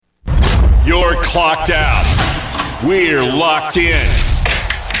You're clocked out. We're locked in.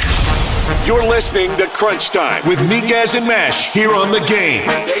 You're listening to Crunch Time with Miguez and Mesh here on The Game.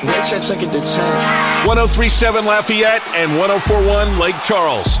 103.7 Lafayette and 104.1 Lake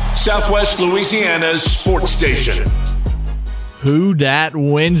Charles, Southwest Louisiana's sports station. Who Dat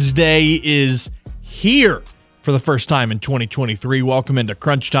Wednesday is here for the first time in 2023. Welcome into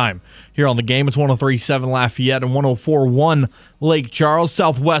Crunch Time here on The Game. It's 103.7 Lafayette and 104.1 Lake Charles,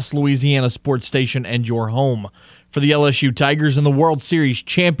 Southwest Louisiana sports station, and your home for the LSU Tigers and the World Series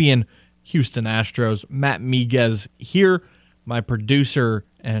champion Houston Astros. Matt Miguez here. My producer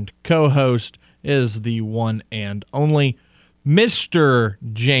and co-host is the one and only Mr.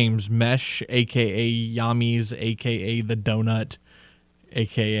 James Mesh, a.k.a. Yami's, a.k.a. The Donut,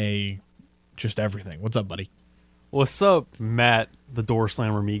 a.k.a. just everything. What's up, buddy? What's up, Matt, the door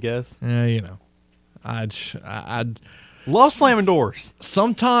slammer Miguez? You know, I love slamming doors.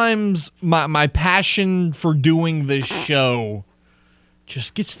 Sometimes my passion for doing this show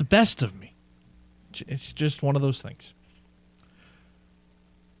just gets the best of me. It's just one of those things.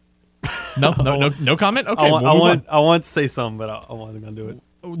 No comment? Okay, I want to say something, but I wasn't going to do it.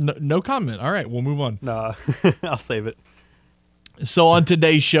 No comment. All right, we'll move on. Nah, I'll save it. So on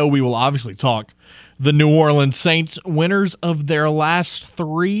today's show, we will obviously talk the New Orleans Saints, winners of their last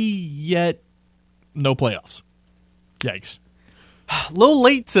three, yet no playoffs. Yikes. A little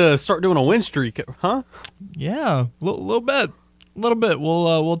late to start doing a win streak, huh? Yeah, a little bit. A little bit.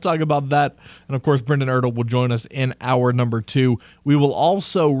 We'll talk about that. And, of course, Brendan Ertl will join us in hour number 2. We will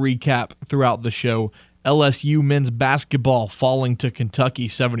also recap throughout the show LSU men's basketball falling to Kentucky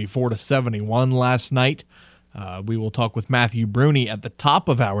 74-71 last night. We will talk with Matthew Bruni at the top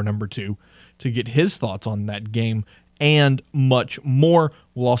of hour number 2 to get his thoughts on that game and much more.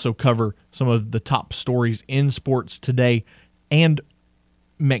 We'll also cover some of the top stories in sports today. And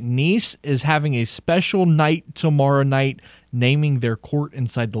McNeese is having a special night tomorrow night, naming their court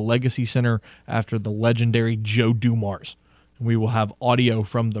inside the Legacy Center after the legendary Joe Dumars. We will have audio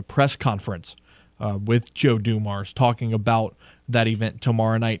from the press conference with Joe Dumars talking about that event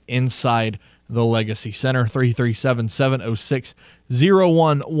tomorrow night inside the Legacy Center.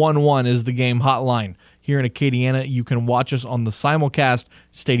 337-706-0111 is the game hotline. Here in Acadiana, you can watch us on the simulcast,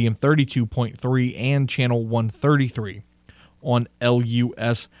 Stadium 32.3 and Channel 133 on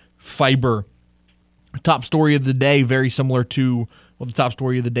LUS Fiber. Top story of the day, very similar to what the top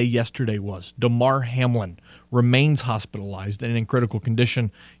story of the day yesterday was. Damar Hamlin remains hospitalized and in critical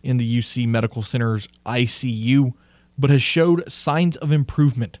condition in the UC Medical Center's ICU, but has showed signs of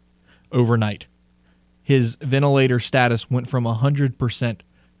improvement overnight. His ventilator status went from 100%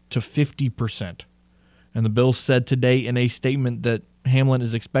 to 50%. And the Bills said today in a statement that Hamlin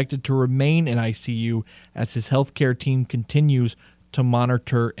is expected to remain in ICU as his healthcare team continues to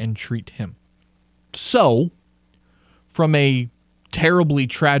monitor and treat him. So, from a terribly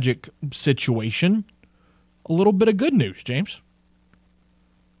tragic situation, a little bit of good news, James.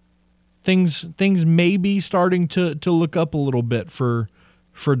 Things may be starting to look up a little bit for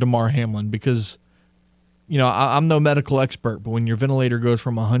Damar Hamlin because, you know, I'm no medical expert, but when your ventilator goes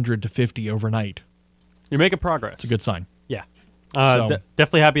from 100 to 50 overnight, you're making progress. It's a good sign. Yeah.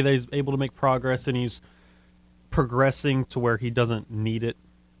 Definitely happy that he's able to make progress and he's progressing to where he doesn't need it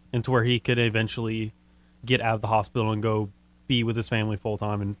and to where he could eventually get out of the hospital and go be with his family full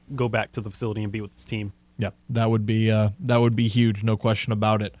time and go back to the facility and be with his team. Yeah, that would be huge, no question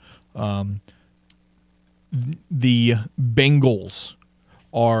about it. The Bengals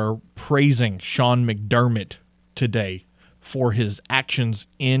are praising Sean McDermott today for his actions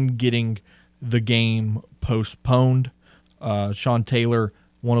in getting the game postponed. Sean Taylor,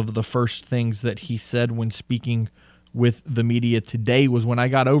 one of the first things that he said when speaking with the media today was, when I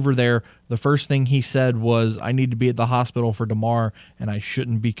got over there, the first thing he said was, I need to be at the hospital for Damar, and I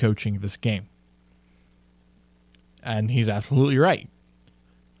shouldn't be coaching this game. And he's absolutely right.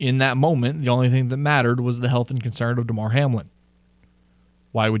 In that moment, the only thing that mattered was the health and concern of Damar Hamlin.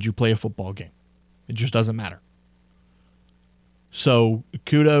 Why would you play a football game? It just doesn't matter. So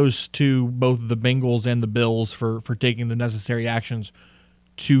kudos to both the Bengals and the Bills for taking the necessary actions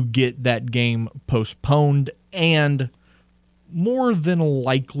to get that game postponed and more than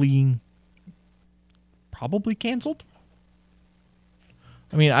likely probably canceled.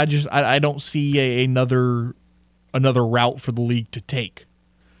 I mean, I don't see another route for the league to take.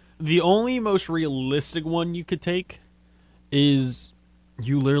 The only most realistic one you could take is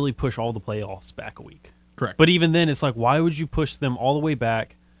you literally push all the playoffs back a week. Correct. But even then, it's like, why would you push them all the way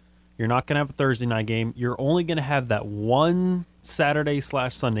back? You're not going to have a Thursday night game. You're only going to have that one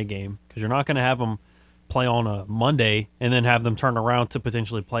Saturday/Sunday game because you're not going to have them play on a Monday and then have them turn around to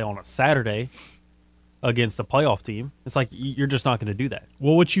potentially play on a Saturday against a playoff team. It's like you're just not going to do that.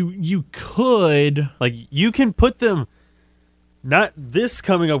 Well, what you could, like, you can put them not this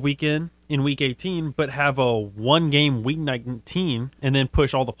coming up weekend in week 18, but have a 1-game week 19 and then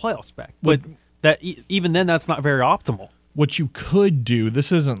push all the playoffs back. But that even then, that's not very optimal. What you could do,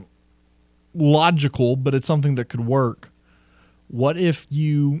 this isn't logical, but it's something that could work. What if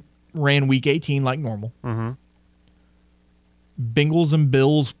you ran week 18 like normal? Mm-hmm. Bengals and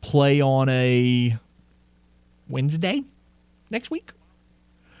Bills play on a Wednesday next week,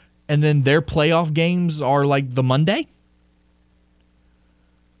 and then their playoff games are like the Monday.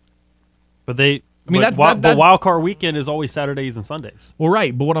 But but wild card weekend is always Saturdays and Sundays. Well,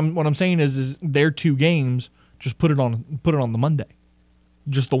 right, but what I'm saying is their 2 games, just put it on the Monday,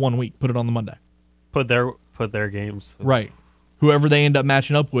 just the 1 week, put it on the Monday. Put their games right. Whoever they end up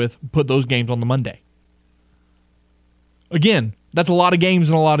matching up with, put those games on the Monday. Again, that's a lot of games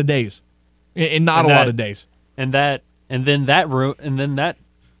in a lot of days, and not a lot of days. And then that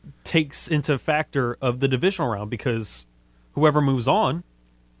takes into factor of the divisional round, because whoever moves on,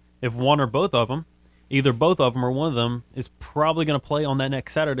 if one or both of them, either both of them or one of them, is probably going to play on that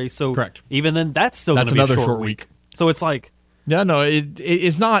next Saturday. So correct. Even then, that's going to be another a short week. So it's like, yeah, no,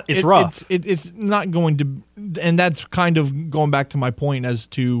 it's not. It's rough. It's not going to, and that's kind of going back to my point as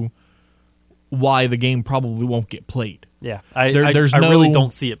to why the game probably won't get played. Yeah, I really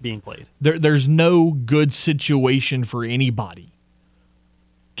don't see it being played. There's no good situation for anybody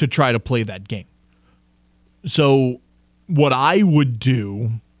to try to play that game. So what I would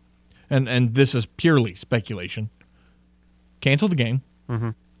do, and this is purely speculation, cancel the game. Mm-hmm.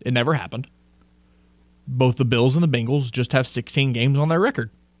 It never happened. Both the Bills and the Bengals just have 16 games on their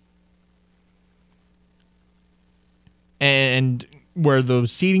record. And where the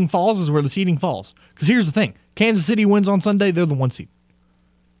seeding falls is where the seeding falls. Because here's the thing. Kansas City wins on Sunday, they're the 1 seed.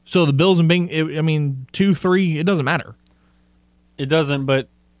 So the Bills and 2-3, it doesn't matter. It doesn't, but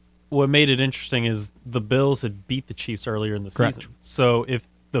what made it interesting is the Bills had beat the Chiefs earlier in the season. So if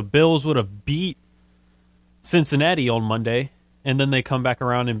the Bills would have beat Cincinnati on Monday, and then they come back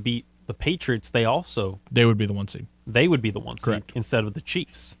around and beat the Patriots, they would be the 1 seed. They would be the 1 seed instead of the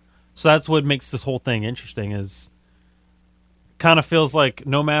Chiefs. So that's what makes this whole thing interesting, is kind of feels like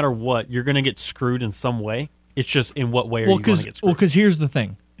no matter what, you're going to get screwed in some way. It's just in what way are you going to get screwed? Well, because here's the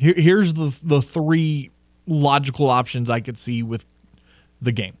thing. Here's the 3 logical options I could see with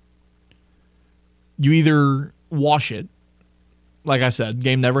the game. You either wash it. Like I said,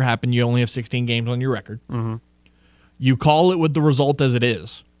 game never happened. You only have 16 games on your record. Mm-hmm. You call it with the result as it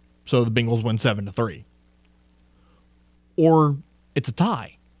is. So the Bengals win 7-3. Or it's a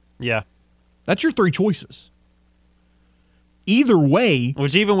tie. Yeah. That's your 3 choices. Either way.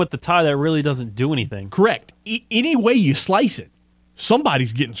 Which even with the tie, that really doesn't do anything. Correct. Any way you slice it,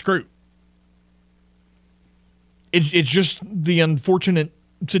 somebody's getting screwed. It's just the unfortunate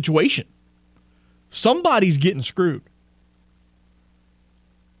situation. Somebody's getting screwed.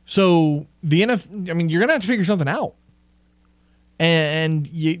 So the NFL, you're going to have to figure something out. And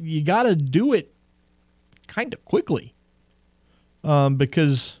you got to do it kind of quickly.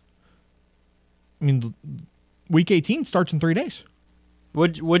 Because, Week 18 starts in 3 days.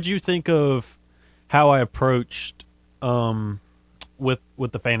 What'd you think of how I approached with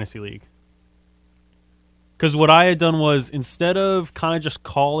the fantasy league? Because what I had done was, instead of kind of just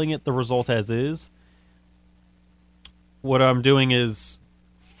calling it the result as is, what I'm doing is,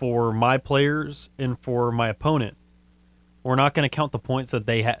 for my players and for my opponent, we're not going to count the points that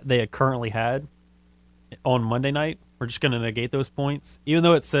they had currently had on Monday night. We're just going to negate those points, even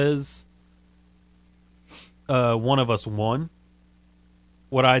though it says one of us won.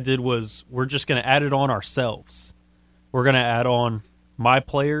 What I did was, we're just going to add it on ourselves. We're going to add on my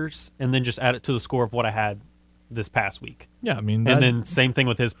players and then just add it to the score of what I had this past week. Yeah, and then same thing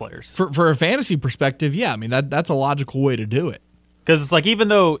with his players. For a fantasy perspective, yeah, that's a logical way to do it. Because it's like, even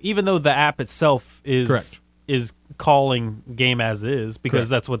though the app itself is correct, is calling game as is, because correct,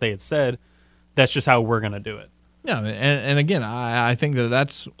 that's what they had said, that's just how we're going to do it. Yeah, and again, I think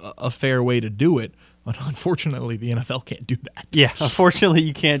that's a fair way to do it. But unfortunately, the NFL can't do that. Yeah, unfortunately,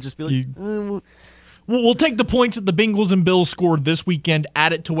 you can't just be like, we'll take the points that the Bengals and Bills scored this weekend,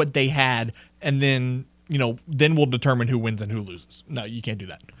 add it to what they had, and then then we'll determine who wins and who loses. No, you can't do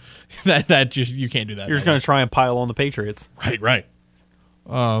that. You can't do that. You're just going to try and pile on the Patriots. Right.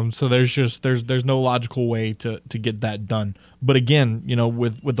 So there's no logical way to get that done. But again,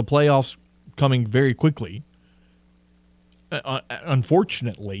 with the playoffs coming very quickly,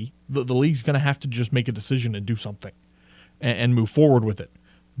 unfortunately, the league's going to have to just make a decision and do something and move forward with it.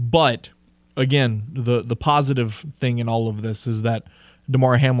 But again, the positive thing in all of this is that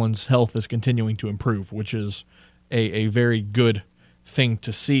Damar Hamlin's health is continuing to improve, which is a very good thing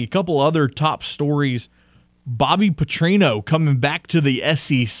to see. A couple other top stories. Bobby Petrino coming back to the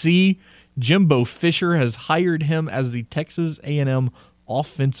SEC. Jimbo Fisher has hired him as the Texas A&M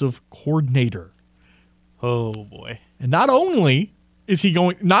offensive coordinator. Oh, boy. And not only is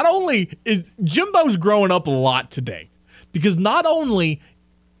Jimbo's growing up a lot today, because not only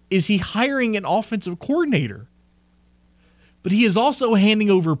is he hiring an offensive coordinator, but he is also handing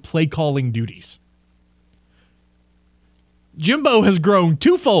over play calling duties. Jimbo has grown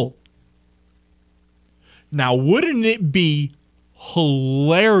twofold. Now, wouldn't it be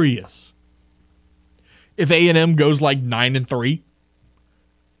hilarious if A&M goes like 9-3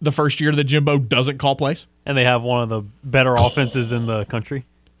 the first year that Jimbo doesn't call plays? And they have one of the better offenses in the country.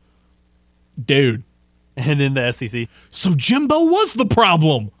 Dude. And in the SEC. So Jimbo was the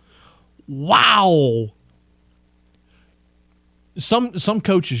problem. Wow. Some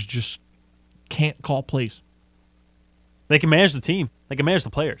coaches just can't call plays. They can manage the team. They can manage the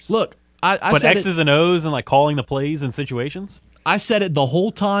players. Look, I but said X's and O's and like calling the plays in situations. I said it the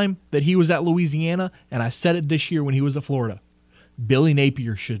whole time that he was at Louisiana, and I said it this year when he was at Florida. Billy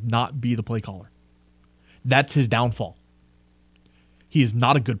Napier should not be the play caller. That's his downfall. He is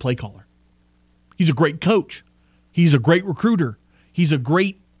not a good play caller. He's a great coach. He's a great recruiter. He's a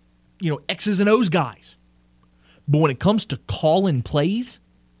great, X's and O's guys. But when it comes to calling plays,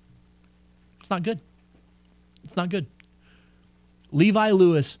 it's not good. It's not good. Levi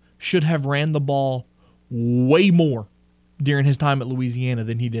Lewis should have ran the ball way more during his time at Louisiana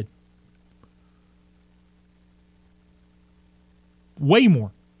than he did. Way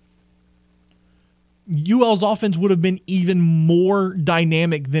more. UL's offense would have been even more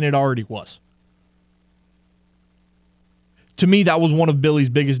dynamic than it already was. To me, that was one of Billy's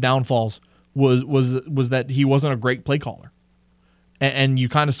biggest downfalls, was that he wasn't a great play caller. And you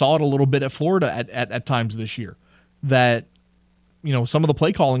kind of saw it a little bit at Florida at times this year, that some of the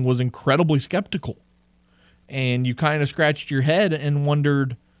play calling was incredibly skeptical. And you kind of scratched your head and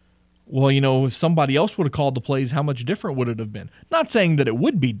wondered, well, if somebody else would have called the plays, how much different would it have been? Not saying that it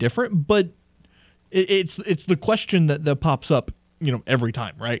would be different, but it's the question that pops up, every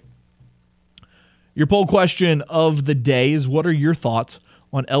time, right? Your poll question of the day is, what are your thoughts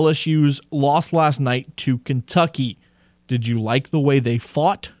on LSU's loss last night to Kentucky? Did you like the way they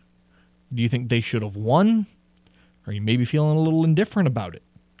fought? Do you think they should have won? Or are you maybe feeling a little indifferent about it?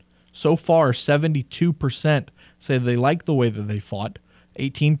 So far, 72% say they like the way that they fought,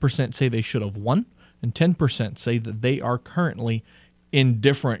 18% say they should have won, and 10% say that they are currently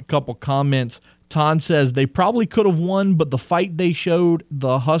indifferent. Couple comments. Ton says they probably could have won, but the fight they showed,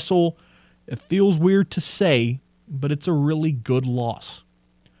 the hustle, it feels weird to say, but it's a really good loss.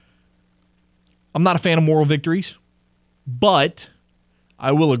 I'm not a fan of moral victories, but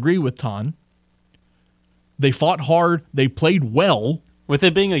I will agree with Ton. They fought hard. They played well. With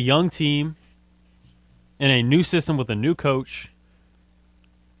it being a young team in a new system with a new coach,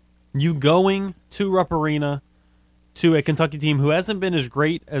 you going to Rupp Arena to a Kentucky team who hasn't been as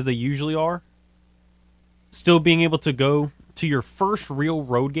great as they usually are, still being able to go to your first real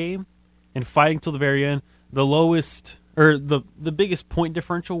road game and fighting till the very end. The lowest, or the biggest point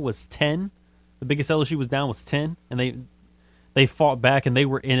differential was 10. The biggest LSU was down was 10, and they fought back and they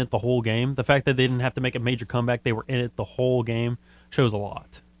were in it the whole game. The fact that they didn't have to make a major comeback, they were in it the whole game, shows a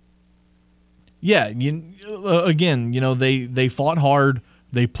lot. Yeah, again, they fought hard.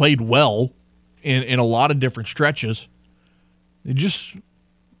 They played well in a lot of different stretches. They just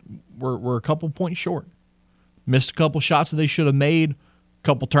were a couple points short. Missed a couple shots that they should have made, a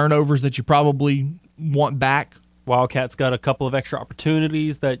couple turnovers that you probably want back. Wildcats got a couple of extra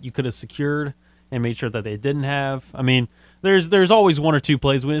opportunities that you could have secured and made sure that they didn't have. I mean, there's always one or two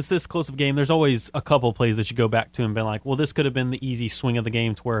plays. When it's this close of a game, there's always a couple plays that you go back to and been like, well, this could have been the easy swing of the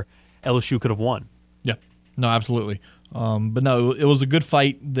game to where LSU could have won. Yeah, no, absolutely. But no, it was a good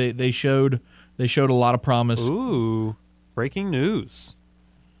fight. They showed a lot of promise. Ooh, breaking news.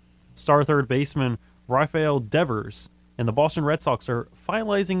 Star third baseman Rafael Devers and the Boston Red Sox are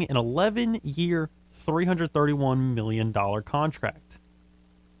finalizing an 11-year, $331 million contract.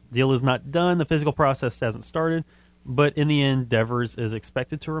 Deal is not done. The physical process hasn't started. But in the end, Devers is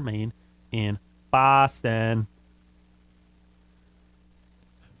expected to remain in Boston.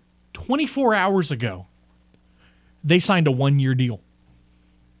 24 hours ago, they signed a 1-year deal.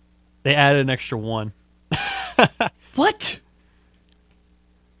 They added an extra one. What?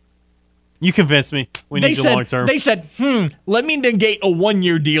 You convinced me. We need you long term. They said, let me negate a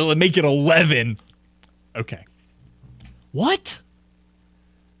 1-year deal and make it 11. Okay. What?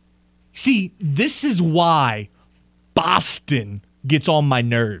 See, this is why Boston gets on my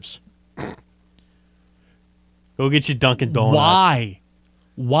nerves. Go get you Dunkin' Donuts.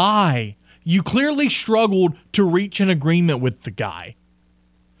 Why? You clearly struggled to reach an agreement with the guy.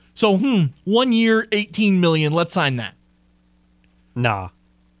 So, 1 year, $18 million. Let's sign that. Nah,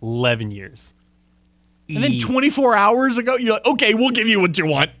 11 years. And then 24 hours ago, you're like, okay, we'll give you what you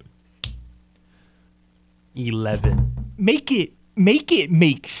want. 11. Make it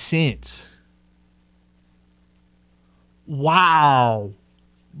make sense. Wow.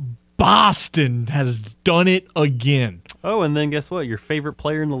 Boston has done it again. Oh, and then guess what? Your favorite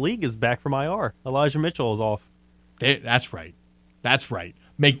player in the league is back from IR. Elijah Mitchell is off. That's right.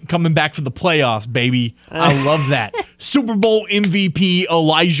 Coming back for the playoffs, baby. I love that. Super Bowl MVP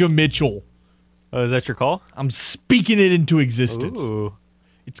Elijah Mitchell. Oh, is that your call? I'm speaking it into existence. Ooh.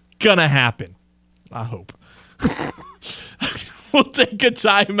 It's gonna happen. I hope. We'll take a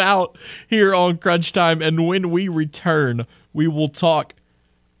timeout here on Crunch Time, and when we return, we will talk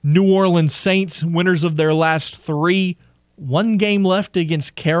New Orleans Saints, winners of their last 3, 1 game left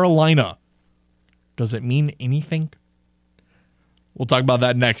against Carolina. Does it mean anything? We'll talk about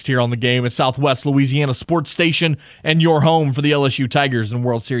that next here on The Game at Southwest Louisiana Sports Station and your home for the LSU Tigers and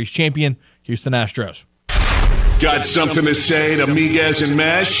World Series champion Houston Astros. Got something to say to Miguez and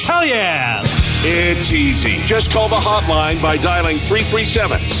Mesh? Hell yeah! It's easy. Just call the hotline by dialing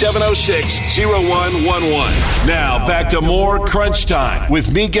 337-706-0111. Now back to more Crunch Time with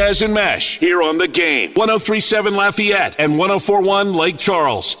Miguez and Mesh here on The Game. 103.7 Lafayette and 104.1 Lake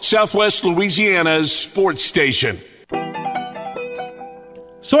Charles, Southwest Louisiana's sports station.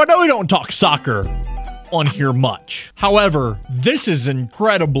 So I know we don't talk soccer on here much. However, this is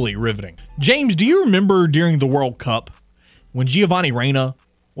incredibly riveting. James, do you remember during the World Cup when Giovanni Reyna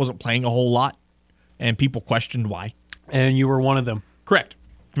wasn't playing a whole lot and people questioned why? And you were one of them. Correct.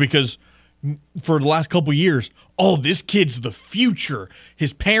 Because for the last couple years, this kid's the future.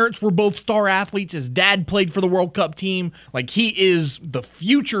 His parents were both star athletes. His dad played for the World Cup team. Like, he is the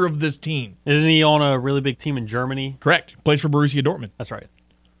future of this team. Isn't he on a really big team in Germany? Correct. Plays for Borussia Dortmund. That's right.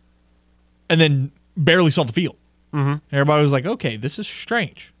 And then barely saw the field. Mm-hmm. Everybody was like, okay, this is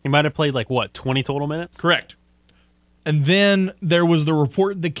strange. He might have played 20 total minutes? Correct. And then there was the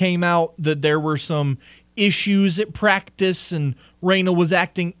report that came out that there were some issues at practice and Reyna was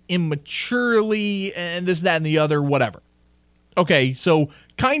acting immaturely and this, that, and the other, whatever. Okay, so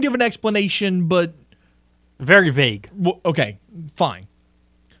kind of an explanation, but... very vague. Okay, fine.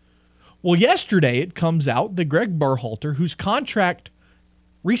 Well, yesterday it comes out that Greg Berhalter, whose contract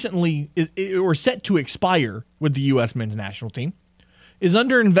recently or set to expire with the U.S. men's national team, is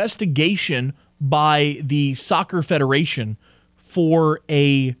under investigation by the Soccer Federation for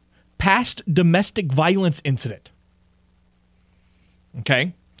a past domestic violence incident.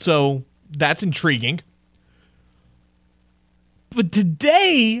 Okay, so that's intriguing. But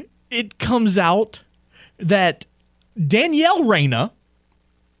today it comes out that Danielle Reyna,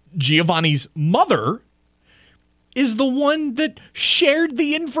 Giovanni's mother, is the one that shared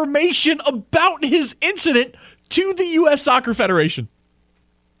the information about his incident to the U.S. Soccer Federation.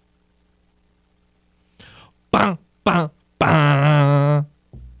 Bah, bah, bah.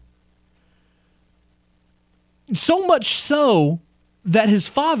 So much so that his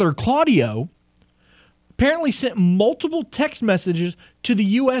father, Claudio, apparently sent multiple text messages to the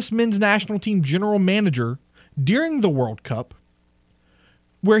U.S. men's national team general manager during the World Cup,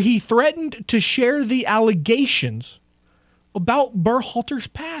 where he threatened to share the allegations about Berhalter's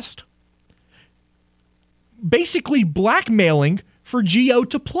past. Basically blackmailing for Gio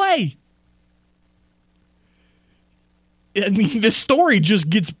to play. I mean, this story just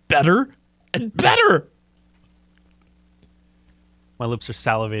gets better and better. My lips are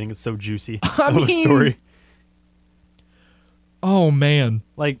salivating. It's so juicy of a story. Oh, man.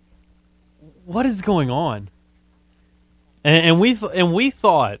 What is going on? And we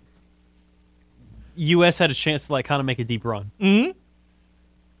thought U.S. had a chance to kind of make a deep run. Mm-hmm.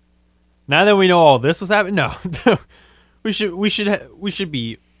 Now that we know all this was happening, no, we should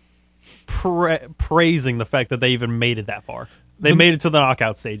be praising the fact that they even made it that far. They made it to the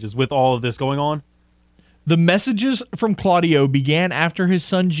knockout stages with all of this going on. The messages from Claudio began after his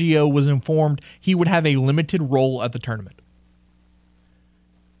son Gio was informed he would have a limited role at the tournament.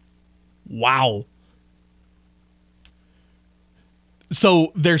 Wow.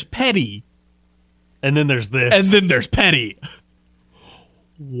 So there's petty. And then there's this. And then there's petty.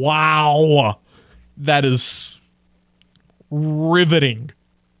 Wow. That is riveting.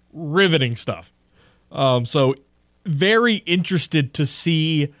 Riveting stuff. So very interested to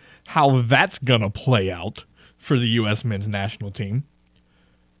see how that's going to play out for the U.S. men's national team.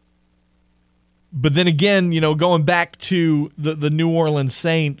 But then again, going back to the New Orleans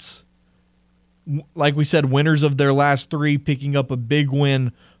Saints, like we said, winners of their last 3, picking up a big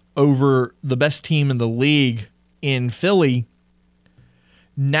win over the best team in the league in Philly.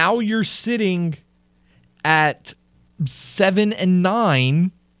 Now you're sitting at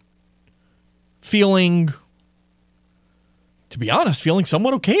 7-9, feeling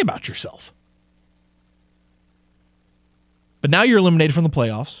somewhat okay about yourself. But now you're eliminated from the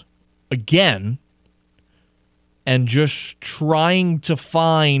playoffs again, and just trying to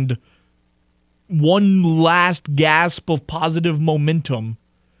find one last gasp of positive momentum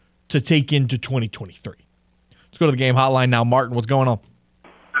to take into 2023. Let's go to the game hotline now. Martin, what's going on?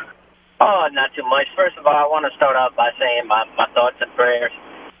 Oh, not too much. First of all, I want to start off by saying my thoughts and prayers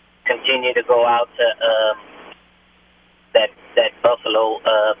continue to go out to that Buffalo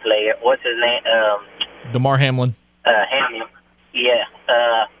player. What's his name? Damar Hamlin. Hamlin. Yeah.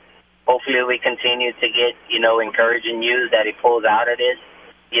 Hopefully we continue to get, encouraging news that he pulls out of this,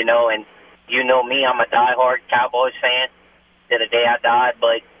 and me, I'm a diehard Cowboys fan to the day I die,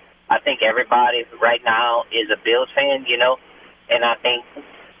 but I think everybody right now is a Bills fan, and I think,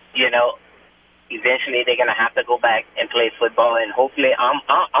 eventually they're going to have to go back and play football, and hopefully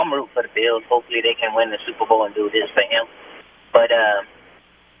I'm rooting for the Bills. Hopefully they can win the Super Bowl and do this for him. But,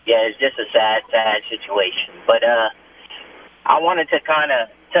 yeah, it's just a sad situation. But I wanted to kind of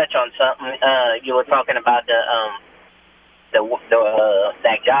touch on something. You were talking about that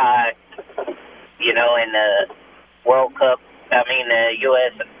guy, in the World Cup. I mean, the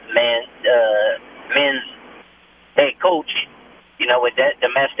U.S. men's head coach, with that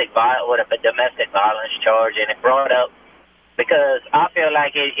domestic violence charge, and it brought up because I feel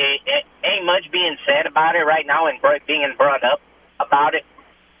like it ain't much being said about it right now and being brought up about it,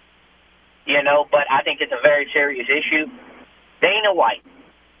 But I think it's a very serious issue. Dana White,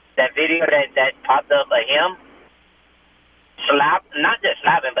 that video that popped up of him not just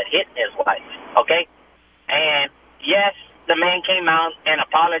slapping, but hitting his wife, okay? And yes, the man came out and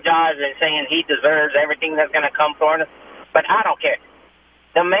apologized and saying he deserves everything that's going to come for him, but I don't care.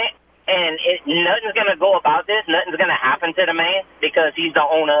 The man, and nothing's going to go about this, nothing's going to happen to the man because he's the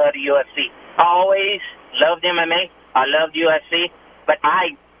owner of the UFC. I always loved MMA, I loved UFC, but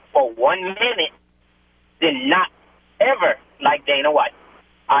I, for 1 minute, did not ever like Dana White.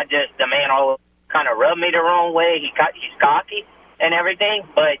 The man always kind of rubbed me the wrong way. He's cocky and everything,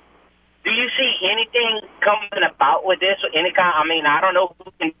 but do you see anything coming about with this? I don't know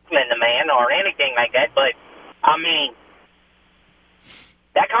who can blame the man or anything like that, but,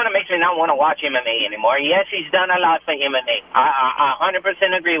 that kind of makes me not want to watch MMA anymore. Yes, he's done a lot for MMA. I 100%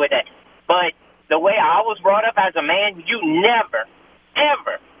 agree with that. But the way I was brought up as a man, you never,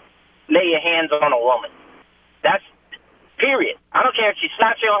 ever lay your hands on a woman. That's period. I don't care if she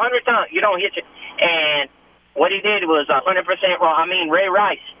slaps you 100 times. You don't hit you. And what he did was 100% wrong. Ray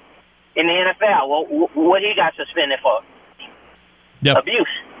Rice in the NFL, what he got suspended for? Yep. Abuse.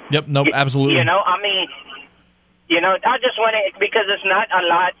 Yep, nope, absolutely. I just want to, because it's not a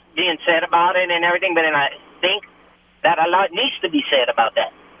lot being said about it and everything, but then I think that a lot needs to be said about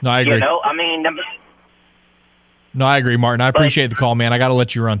that. No, I agree. No, I agree, Martin. I appreciate the call, man. I got to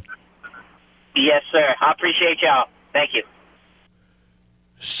let you run. Yes, sir. I appreciate y'all. Thank you.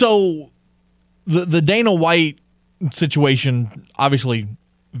 So, the Dana White situation, obviously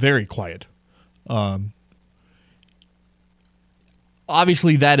very quiet.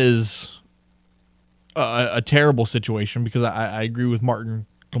 Obviously, that is a terrible situation because I agree with Martin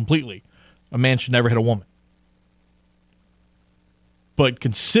completely. A man should never hit a woman. But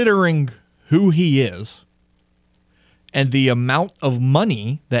considering who he is and the amount of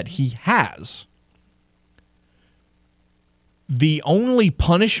money that he has, the only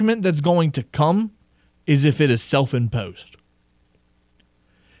punishment that's going to come is if it is self-imposed.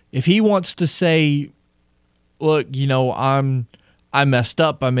 If he wants to say, look, I messed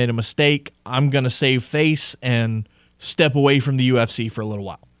up, I made a mistake, I'm going to save face and step away from the UFC for a little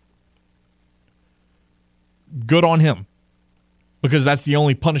while. Good on him. Because that's the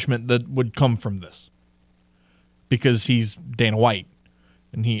only punishment that would come from this. Because he's Dana White,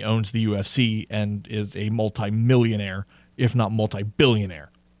 and he owns the UFC and is a multi-millionaire, if not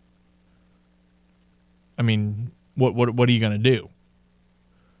multi-billionaire. I mean, what are you going to do?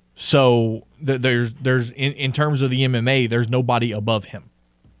 So there's in terms of the MMA, there's nobody above him.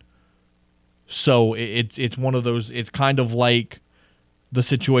 So it's one of those. It's kind of like the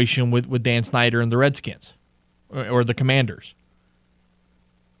situation with Dan Snyder and the Redskins or the Commanders.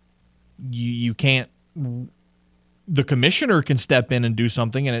 You can't. The commissioner can step in and do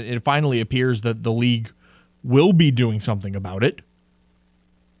something, and it finally appears that the league will be doing something about it.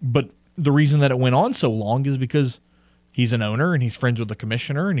 But the reason that it went on so long is because he's an owner and he's friends with the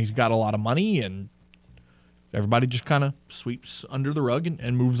commissioner and he's got a lot of money, and everybody just kind of sweeps under the rug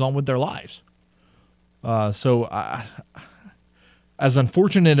and moves on with their lives. So as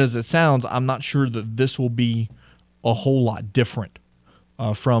unfortunate as it sounds, I'm not sure that this will be a whole lot different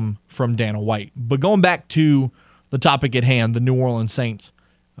from Dana White. But going back to the topic at hand, the New Orleans Saints,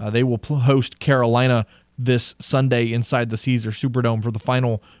 they will host Carolina this Sunday inside the Caesar Superdome for the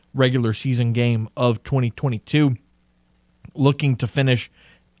final regular season game of 2022, looking to finish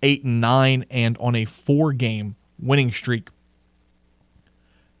 8-9 and on a 4-game winning streak.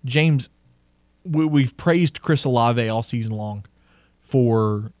 James, we've praised Chris Olave all season long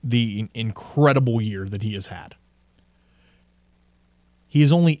for the incredible year that he has had. He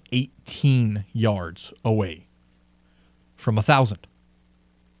is only 18 yards away from 1,000.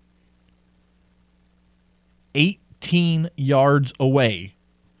 18 yards away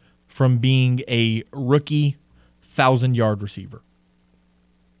from being a rookie 1,000-yard receiver.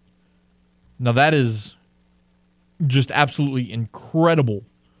 Now that is just absolutely incredible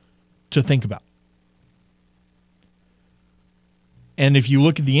to think about. And if you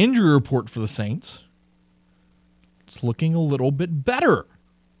look at the injury report for the Saints, it's looking a little bit better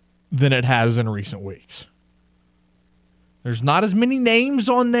than it has in recent weeks. There's not as many names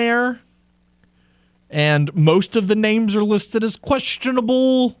on there, and most of the names are listed as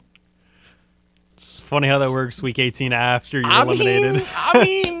questionable. It's funny how that works week 18 after you're eliminated.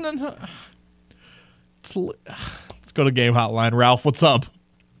 Let's go to Game Hotline. Ralph, what's up?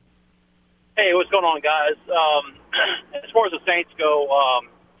 Hey, what's going on, guys? As far as the Saints go,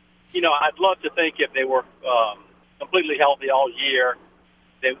 I'd love to think if they were completely healthy all year,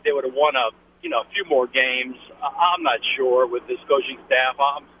 they would have won a few more games. I'm not sure with this coaching staff.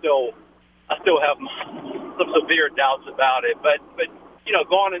 I still have some severe doubts about it. But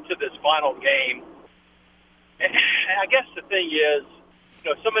going into this final game, and I guess the thing is,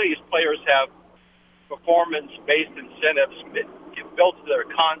 some of these players have performance-based incentives built into their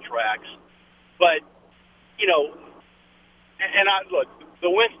contracts. But, look,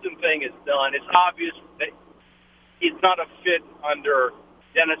 the Winston thing is done. It's obvious that he's not a fit under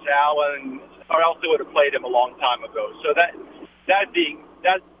Dennis Allen, or else they would have played him a long time ago. So that's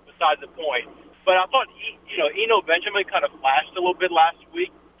beside the point. But I thought, Eno Benjamin kind of flashed a little bit last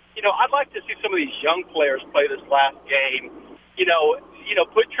week. I'd like to see some of these young players play this last game.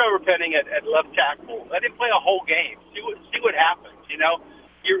 Put Trevor Penning at left tackle. Let him play a whole game. See what happens.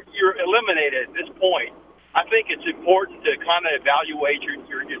 You're eliminated at this point. I think it's important to kind of evaluate your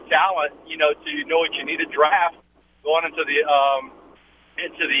talent. To know what you need to draft going into the off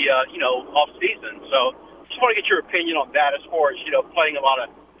season. So just want to get your opinion on that as far as playing a lot of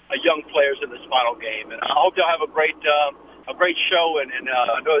young players in this final game. And I hope y'all have a great show. And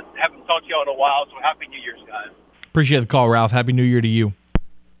I know I haven't talked to y'all in a while, so happy New Year's, guys. Appreciate the call, Ralph. Happy New Year to you.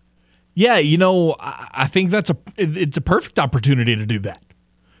 Yeah, I think it's a perfect opportunity to do that.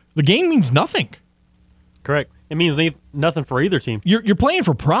 The game means nothing. Correct. It means nothing for either team. You're playing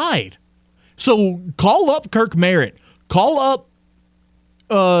for pride. So call up Kirk Merritt. Call up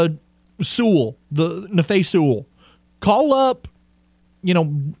Sewell, the Nafay Sewell. Call up,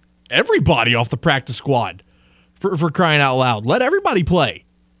 everybody off the practice squad for crying out loud. Let everybody play.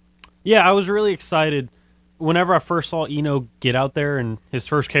 Yeah, I was really excited. Whenever I first saw Eno get out there and his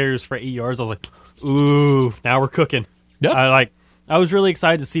first carry was for 8 yards, I was like, ooh, now we're cooking. Yep. I was really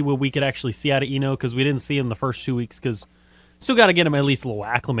excited to see what we could actually see out of Eno because we didn't see him the first 2 weeks because still got to get him at least a little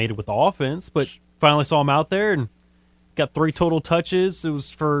acclimated with the offense. But finally saw him out there and got 3 total touches. It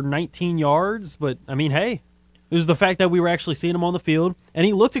was for 19 yards. But, hey, it was the fact that we were actually seeing him on the field. And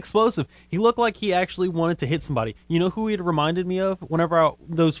he looked explosive. He looked like he actually wanted to hit somebody. You know who he reminded me of whenever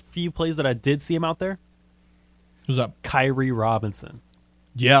those few plays that I did see him out there? Who's up? Kyrie Robinson.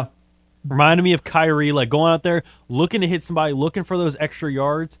 Yeah. Reminded me of Kyrie, going out there, looking to hit somebody, looking for those extra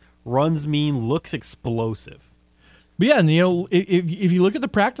yards, runs mean, looks explosive. But yeah, and if you look at the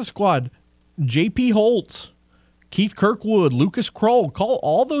practice squad, J.P. Holtz, Keith Kirkwood, Lucas Kroll, call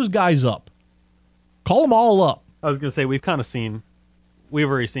all those guys up. Call them all up. I was going to say, we've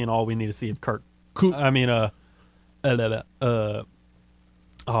already seen all we need to see of Kirk.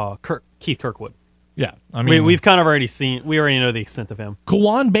 Keith Kirkwood. Yeah, we've kind of already seen. We already know the extent of him.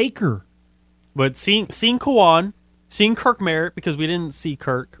 Kawan Baker, but seeing Kawan, seeing Kirk Merritt because we didn't see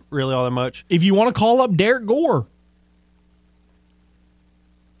Kirk really all that much. If you want to call up Derek Gore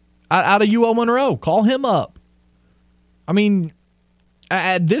out of UL Monroe, call him up.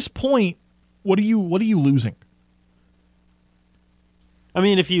 At this point, what are you losing?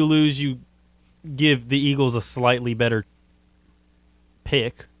 If you lose, you give the Eagles a slightly better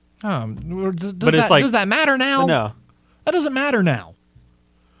pick. Does that matter now? No. That doesn't matter now.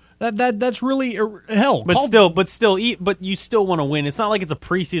 That's really hell. But you still want to win. It's not like it's a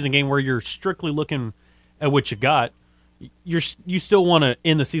preseason game where you're strictly looking at what you got. You still want to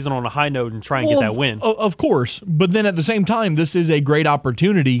end the season on a high note and try and get that win. Of course, but then at the same time, this is a great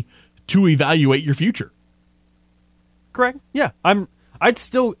opportunity to evaluate your future. Correct. Yeah, I would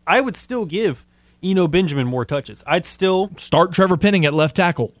still give Eno Benjamin more touches. I'd still start Trevor Penning at left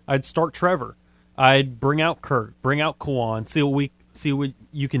tackle. I'd start Trevor. I'd bring out Kirk, bring out Kwan, see what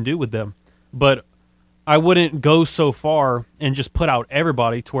you can do with them. But I wouldn't go so far and just put out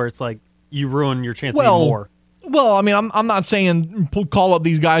everybody to where it's like you ruin your chance even more. Well, I mean, I'm not saying call up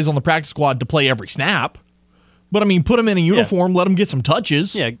these guys on the practice squad to play every snap, but I mean, put them in a uniform, let them get some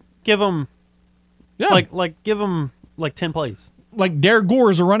touches. Yeah, give them, give them like 10 plays. Like Derek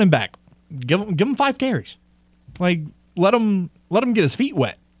Gore is a running back, give him 5 carries. Like let him get his feet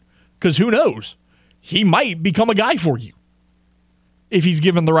wet, because who knows, he might become a guy for you if he's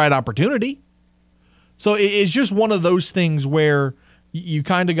given the right opportunity. So it's just one of those things where you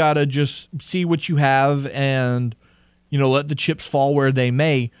kind of got to just see what you have and, let the chips fall where they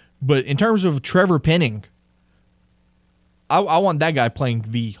may. But in terms of Trevor Penning, I want that guy playing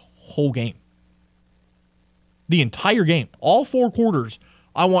the whole game. The entire game. All 4 quarters,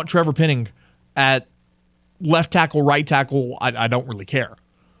 I want Trevor Penning at left tackle, right tackle. I don't really care.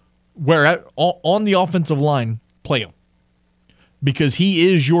 Where on the offensive line, play him. Because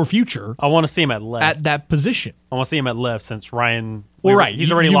he is your future. I want to see him at left. At that position. I want to see him at left since Ryan... Well, right.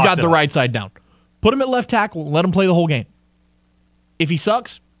 He's already You've locked got the right side down. Put him at left tackle and let him play the whole game. If he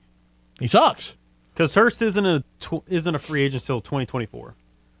sucks, he sucks. Because Hurst isn't a free agent until 2024.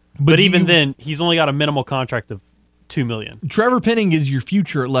 But even then, he's only got a minimal contract of $2 million. Trevor Penning is your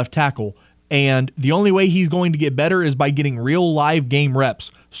future at left tackle, and the only way he's going to get better is by getting real live game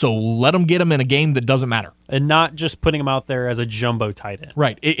reps. So let him get him in a game that doesn't matter. And not just putting him out there as a jumbo tight end.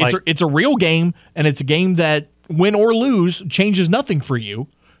 Right. It's a real game, and it's a game that, win or lose, changes nothing for you.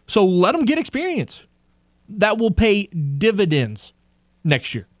 So let him get experience. That will pay dividends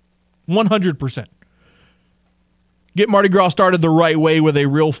next year. 100%. Get Mardi Gras started the right way with a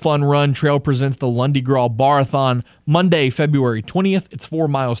real fun run. Trail presents the Lundy Gras Bar-a-thon Monday, February 20th. It's 4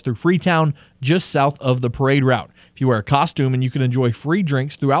 miles through Freetown, just south of the parade route. If you wear a costume, and you can enjoy free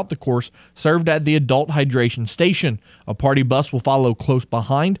drinks throughout the course served at the adult hydration station. A party bus will follow close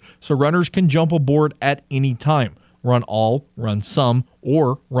behind, so runners can jump aboard at any time. Run all, run some,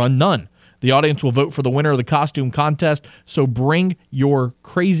 or run none. The audience will vote for the winner of the costume contest, so bring your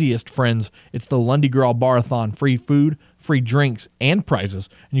craziest friends. It's the Lundy Gras Bar-a-thon. Free food, free drinks, and prizes.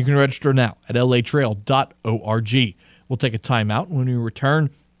 And you can register now at latrail.org. We'll take a timeout. When we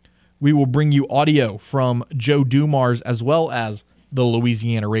return, we will bring you audio from Joe Dumars as well as the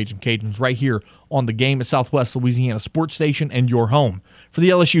Louisiana Ragin' Cajuns right here on The Game at Southwest Louisiana Sports Station and your home for the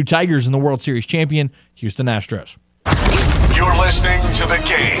LSU Tigers and the World Series champion, Houston Astros. You're listening to The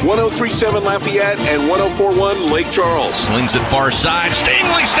Game. 103.7 Lafayette and 104.1 Lake Charles. Slings it far side.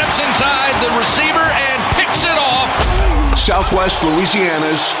 Stingley steps inside the receiver and picks it off. Southwest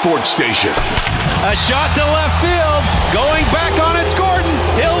Louisiana's sports station. A shot to left field. Going back on it's Gordon.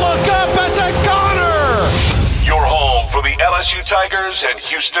 He'll look up. It's a goner. Your home for the LSU Tigers and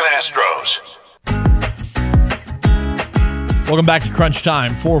Houston Astros. Welcome back to Crunch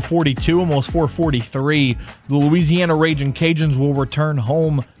Time. 4:42, almost 4:43. The Louisiana Ragin' Cajuns will return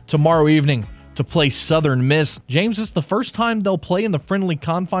home tomorrow evening to play Southern Miss. James, it's the first time they'll play in the friendly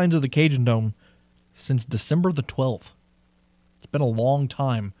confines of the Cajun Dome since December the 12th. It's been a long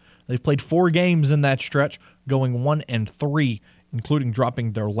time. They've played 4 games in that stretch, going 1-3, including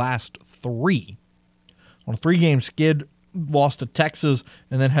dropping their last 3. On a 3-game skid, lost to Texas,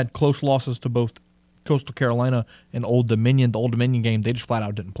 and then had close losses to both Coastal Carolina and Old Dominion. The Old Dominion game, they just flat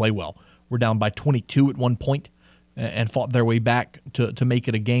out didn't play well. We're down by 22 at one point and fought their way back to make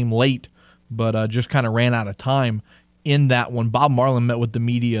it a game late, but just kind of ran out of time in that one. Bob Marlin met with the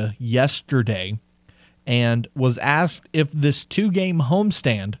media yesterday and was asked if this 2-game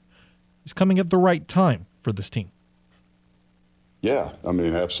homestand is coming at the right time for this team. Yeah, I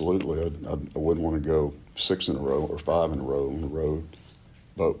mean, absolutely. I wouldn't want to go 6 in a row or 5 in a row on the road.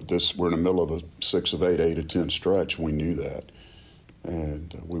 But we're in the middle of a 6 of 8, 8 of 10 stretch. We knew that.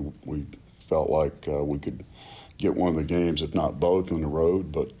 And we felt like we could get one of the games, if not both, on the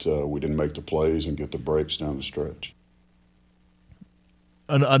road, but we didn't make the plays and get the breaks down the stretch.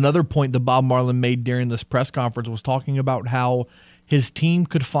 Another point that Bob Marlin made during this press conference was talking about how his team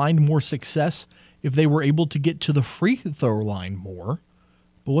could find more success if they were able to get to the free throw line more.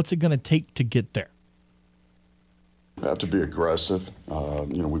 But what's it going to take to get there? Have to be aggressive.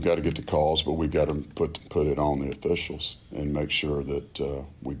 We've got to get the calls, but we've got to put it on the officials and make sure that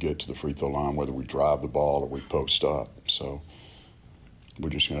we get to the free throw line, whether we drive the ball or we post up. So we're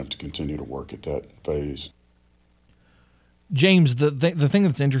just going to have to continue to work at that phase. James, the thing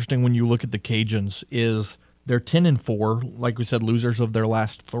that's interesting when you look at the Cajuns is they're 10-4, like we said, losers of their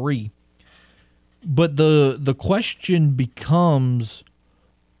last 3. But the question becomes,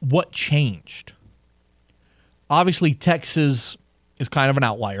 what changed? Obviously, Texas is kind of an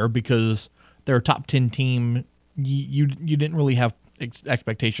outlier because they're a top 10 team. You didn't really have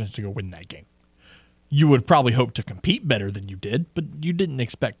expectations to go win that game. You would probably hope to compete better than you did, but you didn't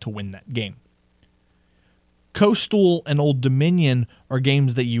expect to win that game. Coastal and Old Dominion are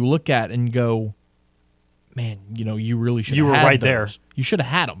games that you look at and go, man, you really should have had those. You were right there. You should have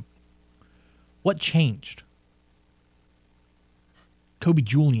had them. What changed? Kobe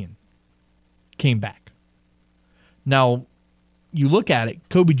Julian came back. Now, you look at it,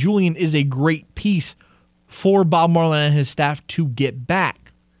 Kobe Julian is a great piece for Bob Marlin and his staff to get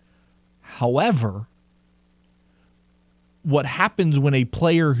back. However, what happens when a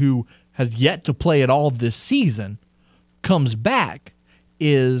player who has yet to play at all this season comes back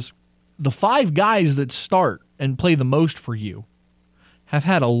is the 5 guys that start and play the most for you have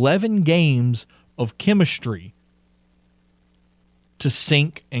had 11 games of chemistry to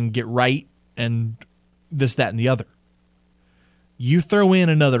sync and get right and this, that, and the other. You throw in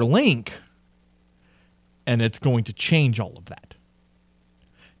another link, and it's going to change all of that.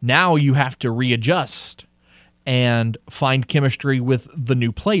 Now you have to readjust and find chemistry with the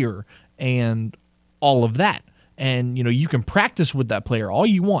new player and all of that. And, you can practice with that player all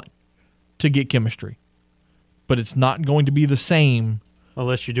you want to get chemistry, but it's not going to be the same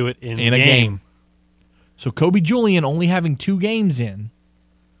unless you do it in a game. So Kobe Julian only having 2 games in,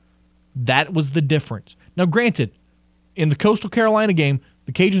 that was the difference. Now, granted, in the Coastal Carolina game,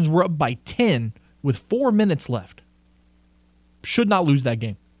 the Cajuns were up by 10 with 4 minutes left. Should not lose that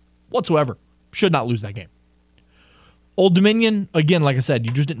game whatsoever. Should not lose that game. Old Dominion, again, like I said,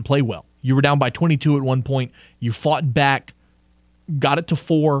 you just didn't play well. You were down by 22 at one point. You fought back, got it to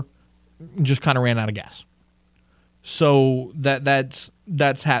 4, and just kind of ran out of gas. So that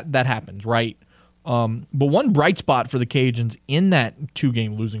happens, right? But one bright spot for the Cajuns in that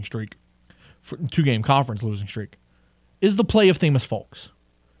 2-game losing streak, 2-game conference losing streak, is the play of Themus Fulks.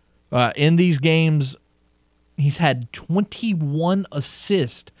 In these games, he's had 21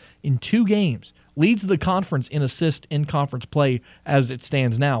 assists in 2 games. Leads the conference in assists in conference play as it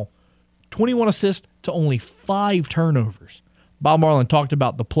stands now. 21 assists to only 5 turnovers. Bob Marlin talked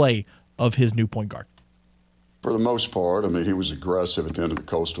about the play of his new point guard. For the most part, he was aggressive at the end of the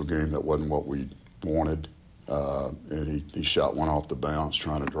Coastal game. That wasn't what we wanted. And he shot one off the bounce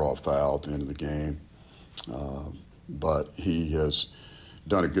trying to draw a foul at the end of the game. But he has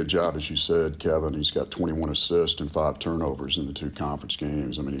done a good job, as you said, Kevin. He's got 21 assists and 5 turnovers in the 2 conference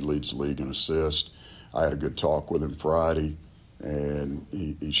games. He leads the league in assists. I had a good talk with him Friday, and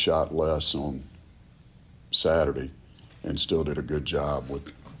he shot less on Saturday and still did a good job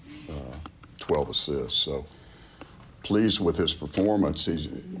with 12 assists. So pleased with his performance.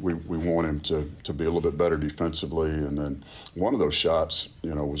 We want him to be a little bit better defensively. And then one of those shots,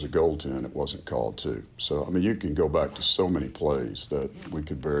 was a goaltend. It wasn't called too. So, you can go back to so many plays that we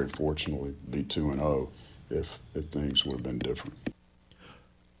could very fortunately be 2-0 if things would have been different.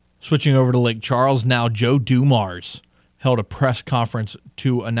 Switching over to Lake Charles now, Joe Dumars held a press conference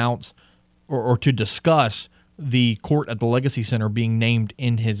to announce or to discuss the court at the Legacy Center being named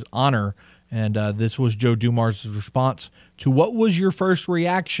in his honor. And this was Joe Dumars' response to what was your first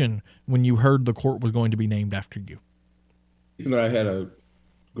reaction when you heard the court was going to be named after you? Ethan and I had a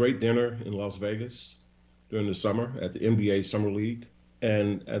great dinner in Las Vegas during the summer at the NBA Summer League.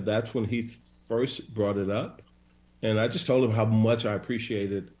 And that's when he first brought it up. And I just told him how much I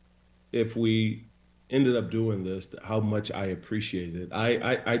appreciated if we ended up doing this, how much I appreciate it.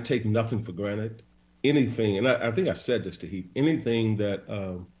 I take nothing for granted. Anything, and I think I said this to Heath, anything that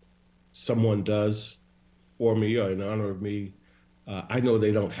someone does for me or in honor of me, I know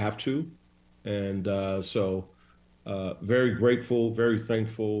they don't have to. And so very grateful, very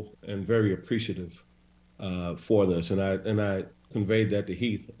thankful, and very appreciative for this. And I conveyed that to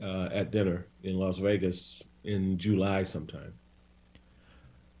Heath at dinner in Las Vegas in July sometime.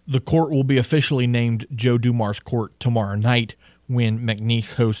 The court will be officially named Joe Dumars Court tomorrow night when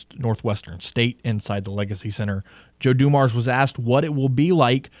McNeese hosts Northwestern State inside the Legacy Center. Joe Dumars was asked what it will be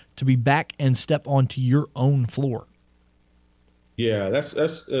like to be back and step onto your own floor. Yeah, that's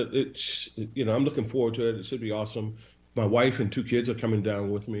it's I'm looking forward to it. It should be awesome. My wife and 2 kids are coming down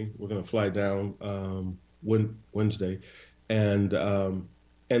with me. We're going to fly down Wednesday, and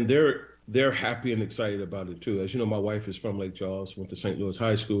they're happy and excited about it too. As you know, my wife is from Lake Charles, went to St. Louis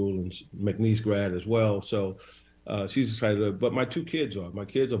High School and McNeese grad as well. So she's excited. But my two kids are. My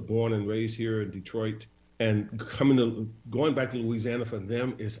kids are born and raised here in Detroit, and going back to Louisiana for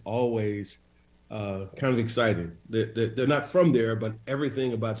them is always kind of exciting. They're not from there, but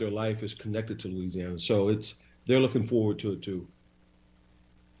everything about their life is connected to Louisiana. So they're looking forward to it too.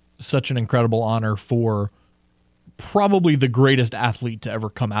 Such an incredible honor for probably the greatest athlete to ever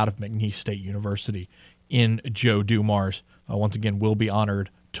come out of McNeese State University in Joe Dumars. Once again, will be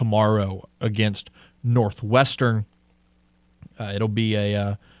honored tomorrow against Northwestern. It'll be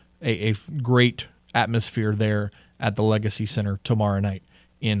a great atmosphere there at the Legacy Center tomorrow night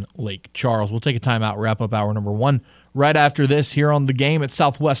in Lake Charles. We'll take a timeout, wrap up hour number 1 right after this here on The Game at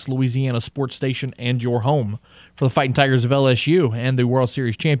Southwest Louisiana Sports Station and your home for the Fighting Tigers of LSU and the World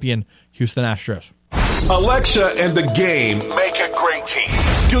Series champion Houston Astros. Alexa and The Game make a great team.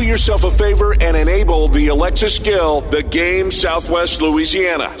 Do yourself a favor and enable the Alexa skill, The Game Southwest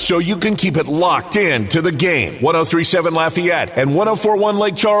Louisiana, so you can keep it locked in to The Game. 103.7 Lafayette and 104.1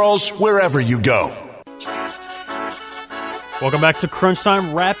 Lake Charles, wherever you go. Welcome back to Crunch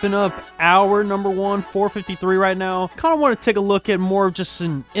Time, wrapping up hour number 1, 4:53 right now. Kind of want to take a look at more of just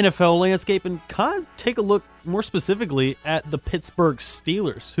an NFL landscape and kind of take a look more specifically at the Pittsburgh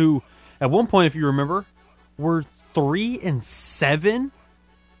Steelers, who at one point, if you remember, were 3-7,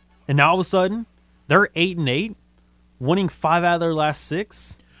 and now all of a sudden they're 8-8, winning 5 out of their last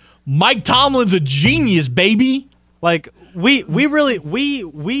 6. Mike Tomlin's a genius, baby. Like we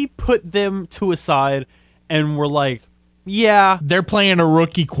put them to a side and we're like, yeah, they're playing a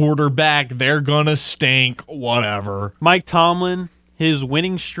rookie quarterback. They're gonna stink. Whatever. Mike Tomlin, his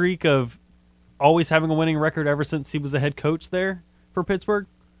winning streak of always having a winning record ever since he was the head coach there for Pittsburgh,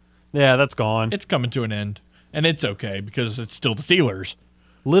 yeah, that's gone. It's coming to an end, and it's okay because it's still the Steelers.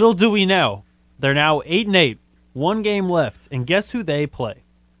 Little do we know, they're now 8-8, 1 game left, and guess who they play?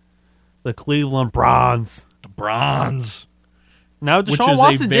 The Cleveland Browns. The Browns. Now Deshaun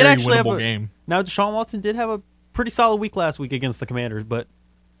Watson did actually have a game. Now Deshaun Watson did have a pretty solid week last week against the Commanders, but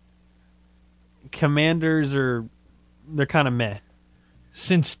Commanders they're kind of meh.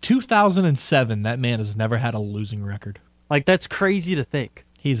 Since 2007, that man has never had a losing record. Like, that's crazy to think.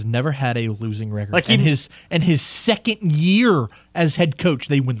 He's never had a losing record. Like and his second year as head coach,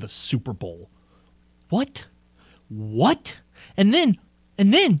 they win the Super Bowl. What? And then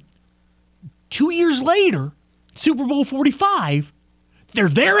 2 years later, Super Bowl 45, they're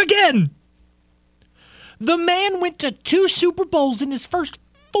there again. The man went to 2 Super Bowls in his first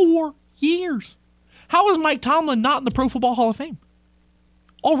 4 years. How is Mike Tomlin not in the Pro Football Hall of Fame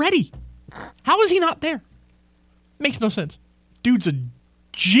already? How is he not there? Makes no sense. Dude's a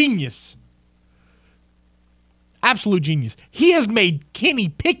genius. Absolute genius. He has made Kenny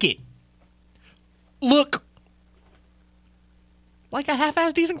Pickett look like a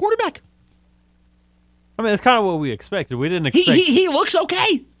half-assed decent quarterback. I mean, that's kind of what we expected. We didn't expect... He looks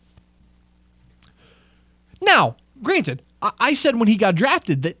okay. Now, granted, I said when he got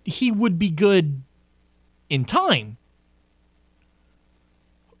drafted that he would be good in time.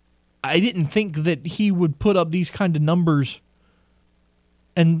 I didn't think that he would put up these kind of numbers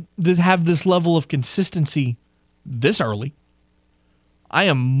and have this level of consistency this early. I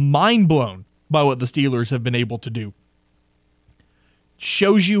am mind blown by what the Steelers have been able to do.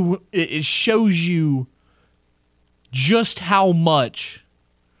 It shows you just how much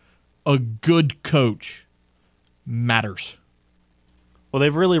a good coach matters. Well,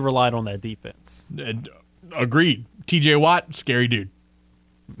 they've really relied on that defense. Agreed. TJ Watt, scary dude.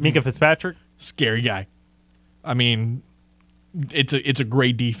 Minka Fitzpatrick, scary guy. I mean, it's a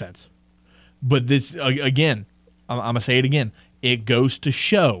great defense. But this, again, I'm going to say it again. It goes to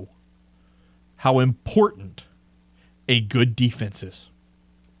show how important a good defense is.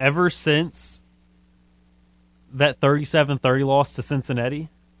 Ever since that 37-30 loss to Cincinnati,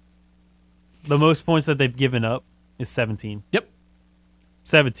 the most points that they've given up is 17. Yep.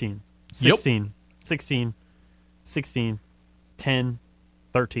 17, 16, yep. 16, 16, 10,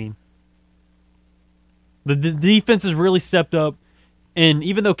 13. The defense has really stepped up, and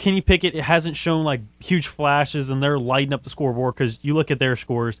even though Kenny Pickett hasn't shown like huge flashes and they're lighting up the scoreboard, because you look at their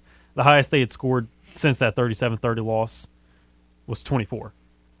scores, the highest they had scored since that 37-30 loss was 24.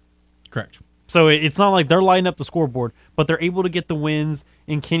 Correct. So it's not like they're lighting up the scoreboard, but they're able to get the wins,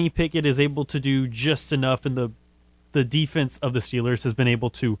 and Kenny Pickett is able to do just enough, and the defense of the Steelers has been able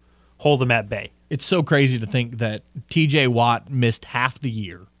to hold them at bay. It's so crazy to think that TJ Watt missed half the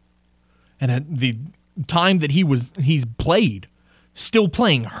year, and at the time that he's played, still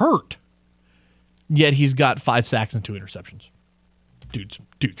playing hurt. yet he's got 5 sacks and 2 interceptions.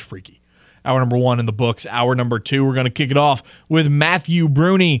 Dude's freaky. Hour number 1 in the books. Hour number 2, we're going to kick it off with Matthew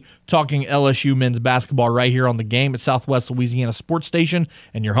Bruni talking LSU men's basketball right here on The Game at Southwest Louisiana Sports Station,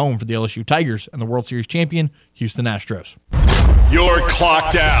 and your home for the LSU Tigers and the World Series champion, Houston Astros. You're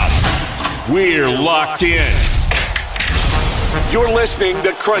clocked out. We're locked in. You're listening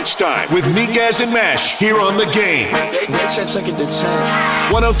to Crunch Time with Miguez and Mash here on The Game.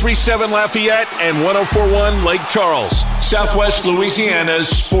 103.7 Lafayette and 104.1 Lake Charles, Southwest Louisiana's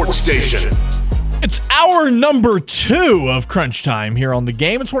sports station. It's hour number 2 of Crunch Time here on The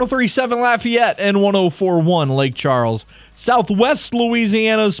Game. It's 103.7 Lafayette and 104.1 Lake Charles, Southwest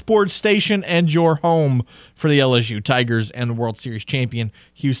Louisiana's sports station, and your home for the LSU Tigers and the World Series champion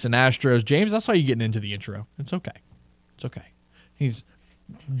Houston Astros. James, that's how you're getting into the intro. It's okay. It's okay. He's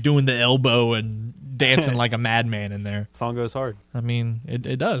doing the elbow and dancing like a madman in there. Song goes hard. I mean,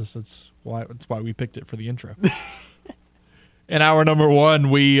 it does. That's why we picked it for the intro. In hour number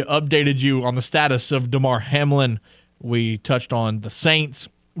 1, we updated you on the status of Damar Hamlin. We touched on the Saints,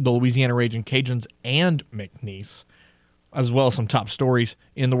 the Louisiana Raging Cajuns, and McNeese, as well as some top stories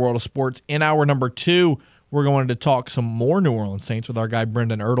in the world of sports. In hour number 2, we're going to talk some more New Orleans Saints with our guy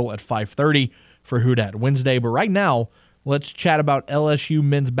Brendan Ertl at 5:30 for Who Dat Wednesday. But right now, let's chat about LSU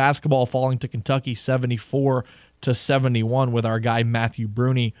men's basketball falling to Kentucky 74-71 with our guy Matthew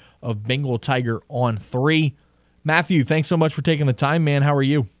Bruni of Bengal Tiger on 3. Matthew, thanks so much for taking the time, man. How are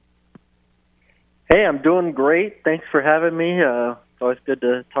you? Hey, I'm doing great. Thanks for having me. It's always good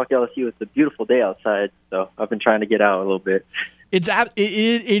to talk LSU. It's a beautiful day outside, so I've been trying to get out a little bit.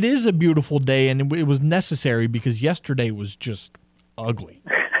 It is a beautiful day, and it was necessary because yesterday was just ugly.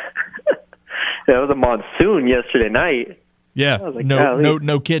 It was a monsoon yesterday night. Yeah, like,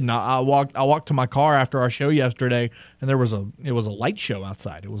 no kidding. I walked to my car after our show yesterday, and it was a light show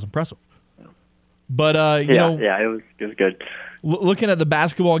outside. It was impressive. But it was good. Looking at the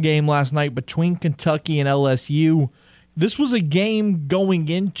basketball game last night between Kentucky and LSU, this was a game going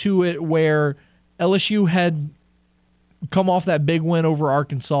into it where LSU had come off that big win over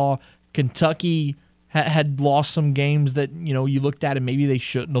Arkansas. Kentucky had lost some games that you looked at and maybe they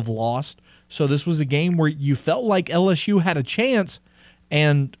shouldn't have lost. So this was a game where you felt like LSU had a chance,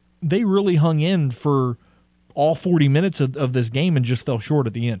 and they really hung in for all 40 minutes of this game and just fell short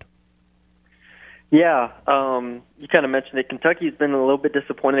at the end. Yeah, you kind of mentioned it. Kentucky's been a little bit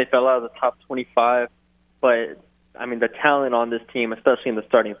disappointed. They fell out of the top 25, but I mean the talent on this team, especially in the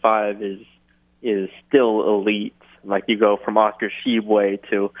starting 5, is still elite. Like you go from Oscar Tshiebwe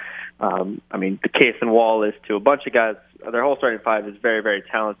to, the Cason Wallace to a bunch of guys. Their whole starting 5 is very, very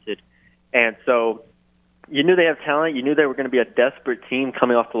talented. And so you knew they have talent. You knew they were going to be a desperate team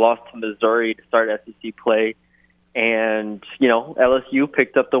coming off the loss to Missouri to start SEC play. And, LSU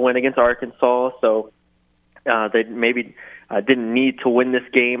picked up the win against Arkansas, so they maybe didn't need to win this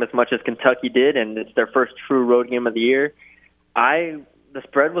game as much as Kentucky did, and it's their first true road game of the year. The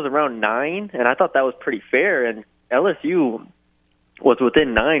spread was around 9, and I thought that was pretty fair, and LSU was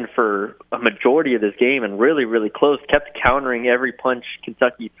within 9 for a majority of this game and really, really close, kept countering every punch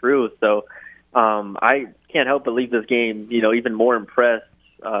Kentucky threw. So I can't help but leave this game, even more impressed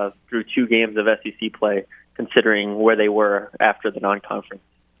through 2 games of SEC play, considering where they were after the non-conference.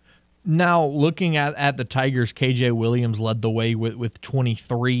 Now, looking at the Tigers, KJ Williams led the way with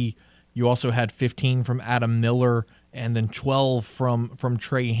 23. You also had 15 from Adam Miller and then 12 from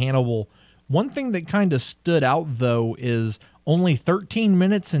Trey Hannibal. One thing that kind of stood out, though, is only 13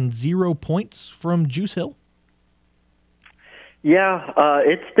 minutes and 0 points from Juice Hill. Yeah,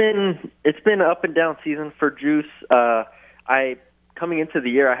 it's been up and down season for Juice. Coming into the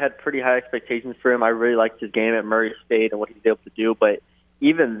year, I had pretty high expectations for him. I really liked his game at Murray State and what he was able to do, but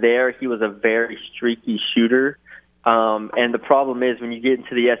even there, he was a very streaky shooter. And the problem is when you get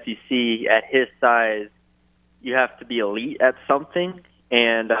into the SEC at his size, you have to be elite at something.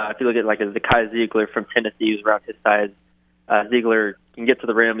 And if you look at like Zakai Ziegler from Tennessee, who's around his size, Ziegler can get to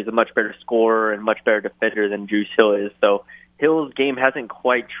the rim. He's a much better scorer and much better defender than Juice Hill is. So Hill's game hasn't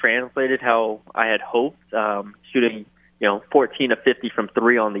quite translated how I had hoped. Shooting, 14 of 50 from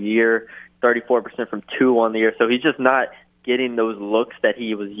 3 on the year, 34% from 2 on the year. So he's just not getting those looks that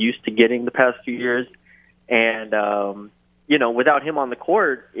he was used to getting the past few years. And, without him on the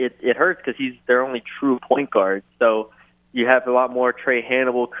court, it hurts because he's their only true point guard. So you have a lot more Trey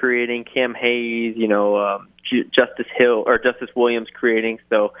Hannibal creating, Cam Hayes, Justice Williams creating.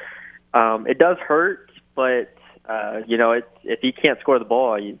 So it does hurt, but if he can't score the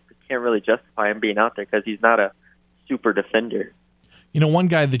ball, you can't really justify him being out there because he's not a super defender. One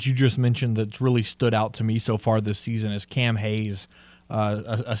guy that you just mentioned that's really stood out to me so far this season is Cam Hayes.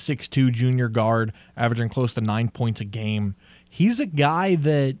 a 6'2" junior guard, averaging close to 9 points a game. He's a guy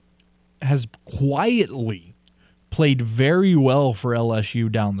that has quietly played very well for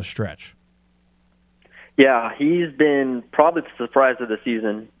LSU down the stretch. Yeah, he's been probably the surprise of the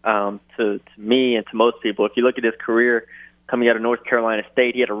season to me and to most people. If you look at his career coming out of North Carolina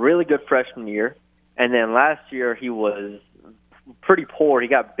State, he had a really good freshman year. And then last year he was pretty poor. He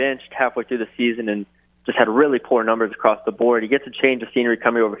got benched halfway through the season and just had really poor numbers across the board. He gets a change of scenery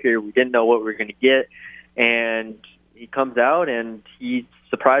coming over here. We didn't know what we were going to get. And he comes out and he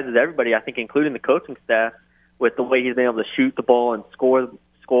surprises everybody, I think, including the coaching staff, with the way he's been able to shoot the ball and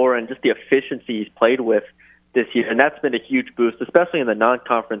score and just the efficiency he's played with this year. And that's been a huge boost, especially in the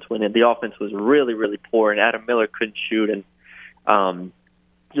non-conference when the offense was really, really poor and Adam Miller couldn't shoot. And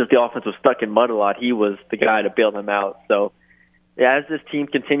just the offense was stuck in mud a lot. He was the guy to bail them out. So as this team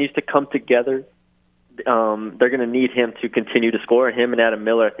continues to come together, they're going to need him to continue to score. And him and Adam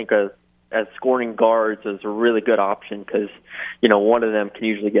Miller, I think, as scoring guards is a really good option because, one of them can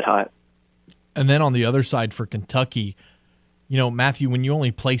usually get hot. And then on the other side for Kentucky, Matthew, when you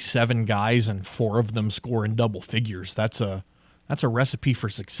only play 7 guys and 4 of them score in double figures, that's a recipe for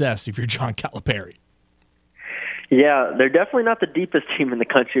success if you're John Calipari. Yeah, they're definitely not the deepest team in the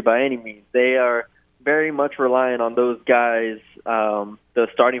country by any means. They are very much relying on those guys, the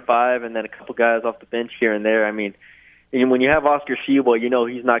starting 5, and then a couple guys off the bench here and there. I mean, when you have Oscar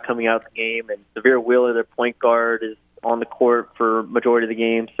Tshiebwe, he's not coming out of the game, and Severe Wheeler, their point guard, is on the court for majority of the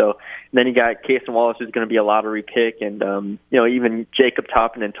game. So then you got Cason Wallace, who's going to be a lottery pick, and even Jacob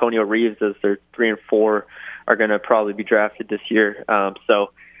Topp and Antonio Reeves as their 3 and 4 are going to probably be drafted this year.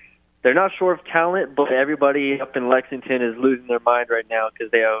 So they're not short of talent, but everybody up in Lexington is losing their mind right now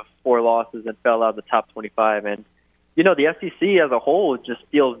because they have 4 losses and fell out of the top 25. And the SEC as a whole just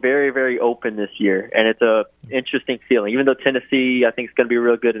feels very, very open this year, and it's a interesting feeling. Even though Tennessee, I think, is going to be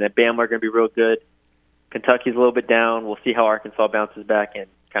real good, and that Bama are going to be real good, Kentucky's a little bit down. We'll see how Arkansas bounces back and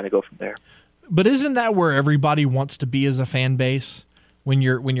kind of go from there. But isn't that where everybody wants to be as a fan base? When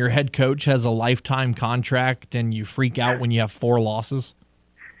your head coach has a lifetime contract and you freak out when you have 4 losses?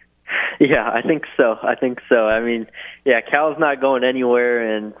 Yeah, I think so. I mean, Cal's not going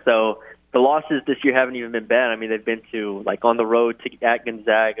anywhere, and so the losses this year haven't even been bad. I mean, they've been to, on the road at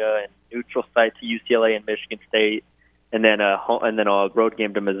Gonzaga and neutral site to UCLA and Michigan State, and then a road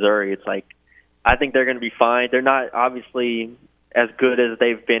game to Missouri. It's I think they're going to be fine. They're not obviously as good as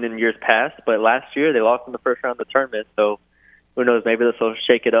they've been in years past, but last year they lost in the first round of the tournament. So who knows? Maybe this will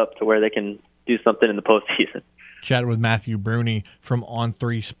shake it up to where they can do something in the postseason. Chatting with Matthew Bruni from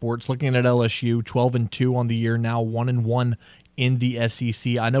On3 Sports. Looking at LSU, 12-2 on the year now, 1-1 in the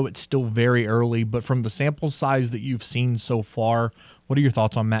SEC. I know it's still very early, but from the sample size that you've seen so far, what are your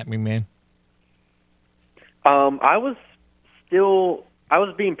thoughts on Matt McMahon? I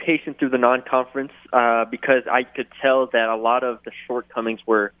was being patient through the non-conference because I could tell that a lot of the shortcomings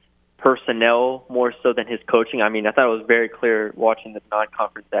were personnel more so than his coaching. I mean, I thought it was very clear watching the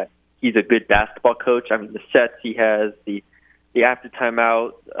non-conference that he's a good basketball coach. I mean, the sets he has, the after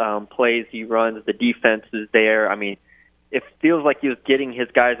timeout plays he runs, the defense is there. I mean, it feels like he was getting his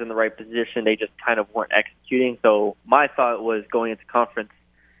guys in the right position. They just kind of weren't executing. So my thought was going into conference,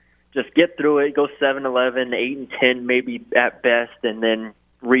 just get through it, go 7-11, 8-10 maybe at best, and then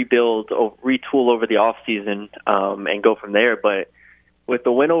rebuild, retool over the offseason and go from there. But with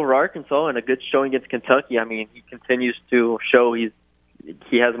the win over Arkansas and a good showing against Kentucky, I mean, he continues to show he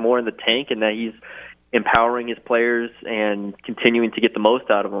has more in the tank and that he's empowering his players and continuing to get the most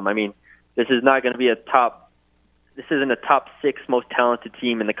out of them. I mean, this is not going to be this isn't a top 6 most talented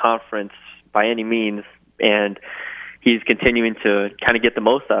team in the conference by any means, and he's continuing to kind of get the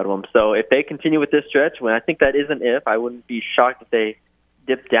most out of them. So if they continue with this stretch, I think that is an if. I wouldn't be shocked if they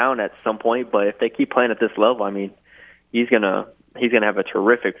dip down at some point, but if they keep playing at this level, I mean, he's gonna have a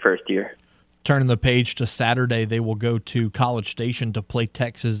terrific first year. Turning the page to Saturday, they will go to College Station to play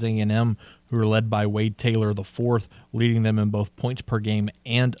Texas A&M, who are led by Wade Taylor IV, leading them in both points per game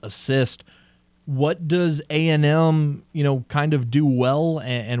and assist. What does A&M, kind of do well,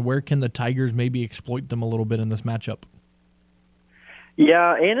 and where can the Tigers maybe exploit them a little bit in this matchup?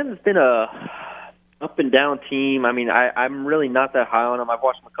 Yeah, A&M's been a up and down team. I mean, I'm really not that high on them. I've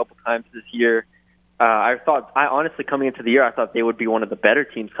watched them a couple times this year. I honestly, coming into the year, I thought they would be one of the better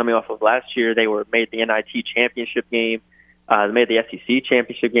teams coming off of last year. They made the NIT championship game. They made the SEC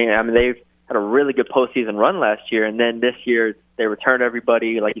championship game. I mean, they've had a really good postseason run last year, and then this year they returned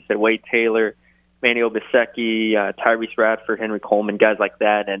everybody, like you said, Wade Taylor, Manny Obaseki, Tyrese Radford, Henry Coleman, guys like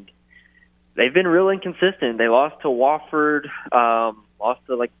that, and they've been real inconsistent. They lost to Wofford, lost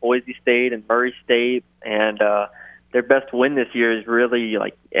to Boise State and Murray State, and their best win this year is really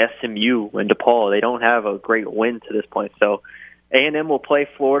like SMU and DePaul. They don't have a great win to this point. So A&M will play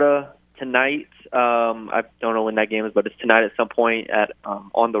Florida tonight. I don't know when that game is, but it's tonight at some point at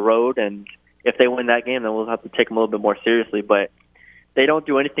on the road. And if they win that game, then we'll have to take them a little bit more seriously. But they don't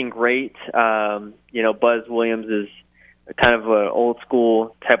do anything great. Buzz Williams is kind of an old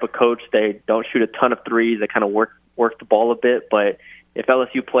school type of coach. They don't shoot a ton of threes. They kind of work the ball a bit. But if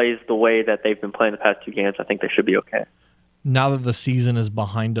LSU plays the way that they've been playing the past 2 games, I think they should be okay. Now that the season is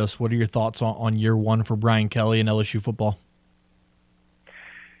behind us, what are your thoughts on year one for Brian Kelly and LSU football?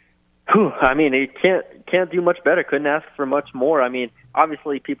 I mean, he can't do much better. Couldn't ask for much more. I mean,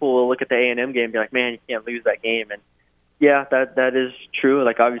 obviously people will look at the A&M game and be like, man, you can't lose that game. And yeah, that is true.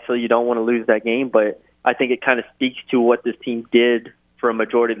 Like, obviously you don't want to lose that game, but I think it kind of speaks to what this team did for a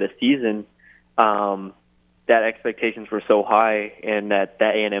majority of the season, that expectations were so high and that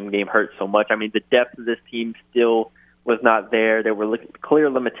A&M game hurt so much. I mean, the depth of this team still was not there. There were clear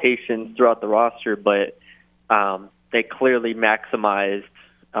limitations throughout the roster, but they clearly maximized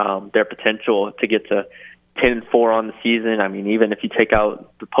their potential to get to 10-4 on the season. I mean, even if you take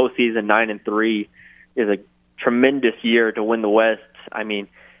out the postseason, 9-3 is a tremendous year to win the West. I mean,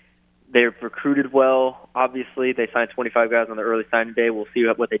 they've recruited well. Obviously, they signed 25 guys on the early signing day. We'll see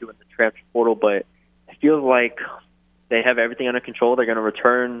what they do in the transfer portal, but it feels like they have everything under control. They're going to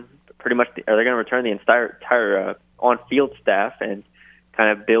return the entire on-field staff and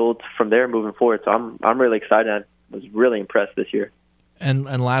kind of build from there moving forward. So I'm really excited. I was really impressed this year. And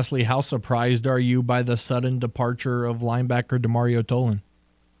lastly, how surprised are you by the sudden departure of linebacker DeMario Tolan?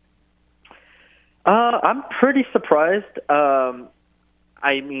 I'm pretty surprised.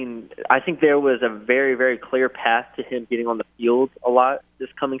 I mean, I think there was a very, very clear path to him getting on the field a lot this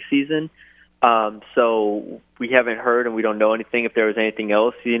coming season. So we haven't heard and we don't know anything if there was anything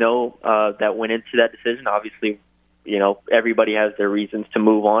else, that went into that decision. Obviously, everybody has their reasons to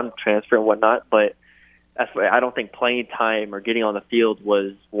move on, transfer and whatnot, but I don't think playing time or getting on the field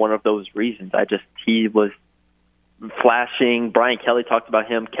was one of those reasons. He was flashing. Brian Kelly talked about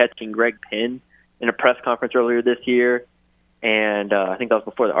him catching Greg Penn in a press conference earlier this year, and I think that was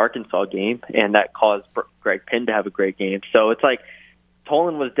before the Arkansas game, and that caused Greg Penn to have a great game. So it's like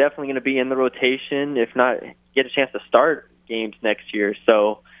Tolan was definitely going to be in the rotation, if not get a chance to start games next year.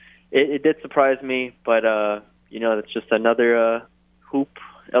 So it did surprise me, but it's just another hoop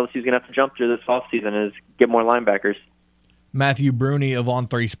LSU's going to have to jump through this offseason is get more linebackers. Matthew Bruni of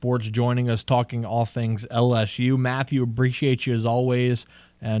On3 Sports joining us, talking all things LSU. Matthew, appreciate you as always,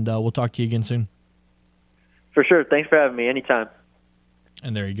 and we'll talk to you again soon. For sure. Thanks for having me. Anytime.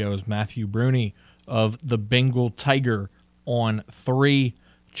 And there he goes, Matthew Bruni of the Bengal Tiger on 3.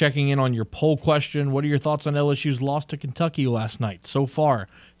 Checking in on your poll question, what are your thoughts on LSU's loss to Kentucky last night? So far,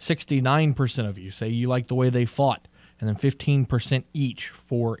 69% of you say you like the way they fought, and then 15% each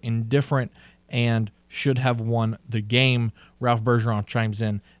for indifferent and should have won the game. Ralph Bergeron chimes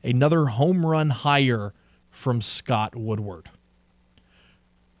in, another home run hire from Scott Woodward.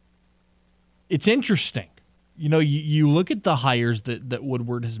 It's interesting. You look at the hires that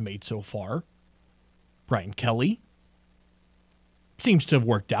Woodward has made so far. Brian Kelly seems to have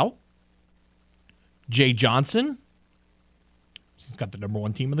worked out. Jay Johnson, he's got the number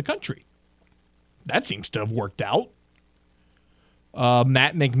 1 team in the country. That seems to have worked out.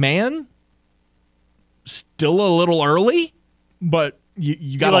 Matt McMahon, still a little early, but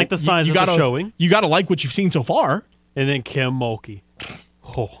you got to like the signs of the showing. You got to like what you've seen so far. And then Kim Mulkey,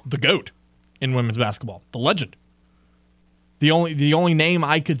 the GOAT in women's basketball, the legend. The only name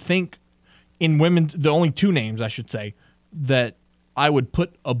I could think in women, the only 2 names I should say that I would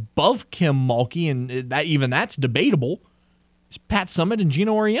put above Kim Mulkey, and that's debatable, is Pat Summitt and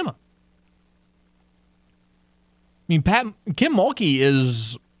Gino Auriemma. I mean, Kim Mulkey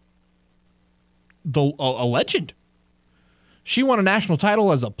is a legend. She won a national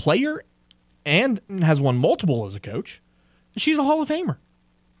title as a player and has won multiple as a coach. She's a Hall of Famer.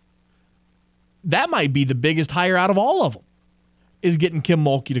 That might be the biggest hire out of all of them, is getting Kim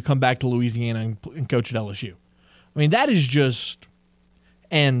Mulkey to come back to Louisiana and coach at LSU. I mean, that is just,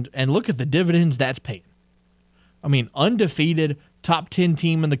 and look at the dividends that's paying. I mean, undefeated, top 10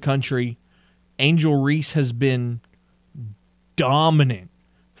 team in the country. Angel Reese has been dominant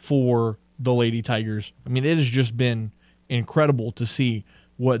for the Lady Tigers. I mean, it has just been incredible to see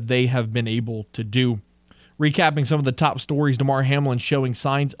what they have been able to do. Recapping some of the top stories, Damar Hamlin showing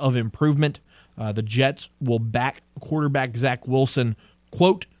signs of improvement. The Jets will back quarterback Zach Wilson,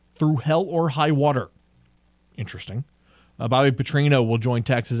 quote, through hell or high water. Interesting. Bobby Petrino will join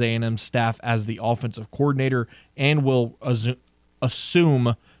Texas A&M staff as the offensive coordinator and will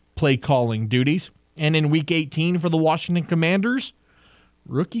assume play calling duties. And in Week 18 for the Washington Commanders,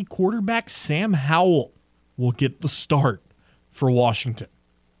 rookie quarterback Sam Howell will get the start for Washington.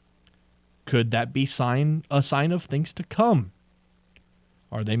 Could that be a sign of things to come?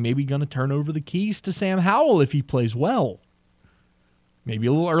 Are they maybe going to turn over the keys to Sam Howell if he plays well? Maybe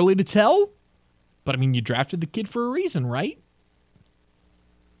a little early to tell, but I mean, you drafted the kid for a reason, right?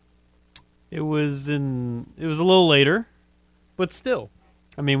 It was a little later, but still.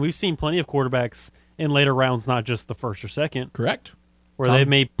 I mean, we've seen plenty of quarterbacks in later rounds, not just the first or second. Correct. Where they've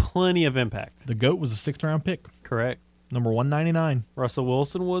made plenty of impact. The GOAT was a 6th round pick. Correct. Number 199. Russell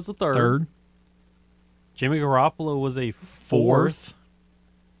Wilson was the third. Jimmy Garoppolo was a fourth.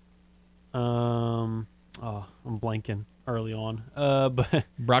 I'm blanking early on. But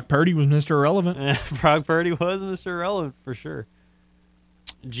Brock Purdy was Mr. Irrelevant. Brock Purdy was Mr. Irrelevant for sure.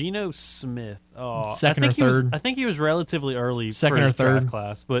 Geno Smith. Second or third. I think he was relatively early second for his or third draft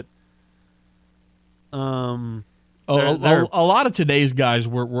class, but a lot of today's guys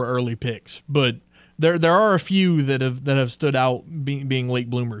were early picks, but there are a few that have stood out being late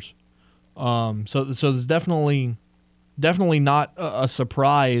bloomers. So there's definitely not a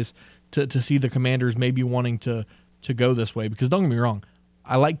surprise to see the Commanders maybe wanting to go this way, because don't get me wrong,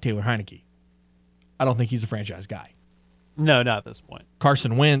 I like Taylor Heineke. I don't think he's a franchise guy. No, not at this point.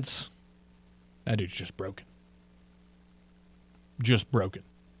 Carson Wentz, that dude's just broken. Just broken.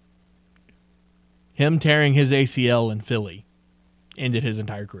 Him tearing his ACL in Philly ended his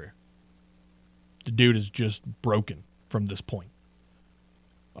entire career. The dude is just broken from this point.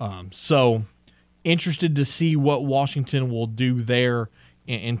 So interested to see what Washington will do there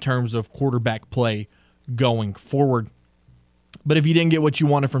in terms of quarterback play going forward. But if you didn't get what you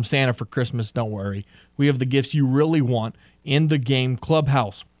wanted from Santa for Christmas, don't worry. We have the gifts you really want in the Game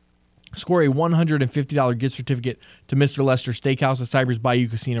Clubhouse. Score a $150 gift certificate to Mr. Lester Steakhouse at Cypress Bayou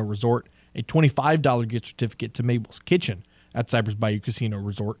Casino Resort, a $25 gift certificate to Mabel's Kitchen at Cypress Bayou Casino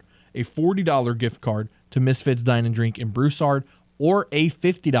Resort, a $40 gift card to Misfits Dine and Drink in Broussard, or a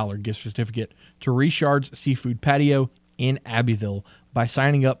 $50 gift certificate to Richard's Seafood Patio in Abbeville by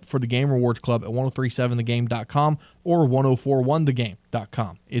signing up for the Game Rewards Club at 1037thegame.com or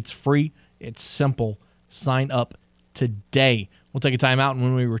 1041thegame.com. It's free. It's simple. Sign up today. We'll take a timeout, and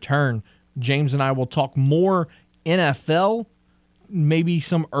when we return, James and I will talk more NFL, maybe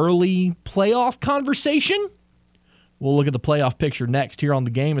some early playoff conversation. We'll look at the playoff picture next here on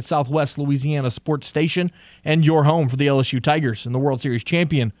The Game at Southwest Louisiana Sports Station and your home for the LSU Tigers and the World Series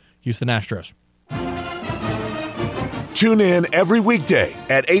champion, Houston Astros. Tune in every weekday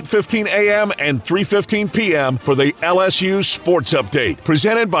at 8:15 a.m. and 3:15 p.m. for the LSU Sports Update,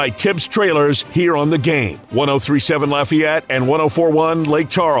 presented by Tibbs Trailers here on The Game. 103.7 Lafayette and 104.1 Lake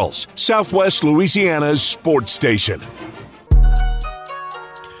Charles, Southwest Louisiana's sports station.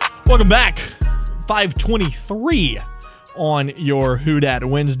 Welcome back. 5:23 on your Who Dat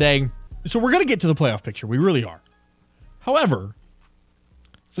Wednesday. So we're going to get to the playoff picture. We really are. However,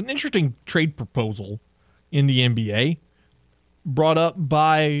 it's an interesting trade proposal in the NBA brought up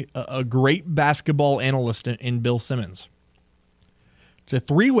by a great basketball analyst in Bill Simmons. It's a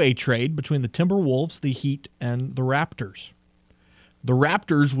three-way trade between the Timberwolves, the Heat, and the Raptors. The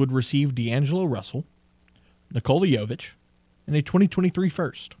Raptors would receive D'Angelo Russell, Nikola Jovic, and a 2023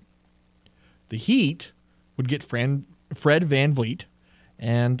 first. The Heat would get Fred VanVleet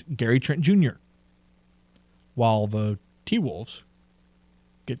and Gary Trent Jr., while the T-Wolves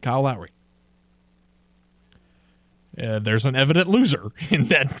get Kyle Lowry. There's an evident loser in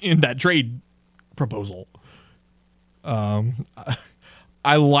that trade proposal. I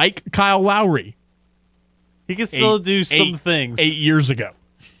like Kyle Lowry. He can still do some things. 8 years ago.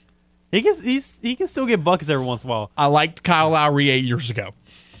 He can still get buckets every once in a while. I liked Kyle Lowry 8 years ago.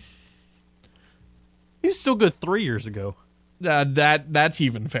 He was still good 3 years ago. That's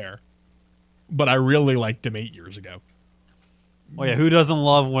even fair. But I really liked him 8 years ago. Oh yeah, who doesn't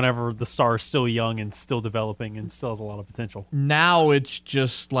love whenever the star is still young and still developing and still has a lot of potential? Now it's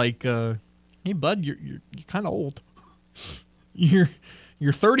just like, hey bud, you're kind of old. You're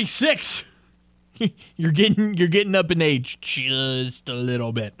 36. you're getting up in age just a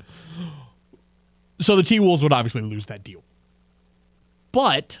little bit. So the T-Wolves would obviously lose that deal.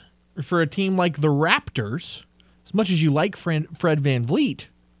 But for a team like the Raptors, as much as you like Fred VanVleet,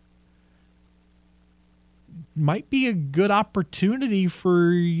 might be a good opportunity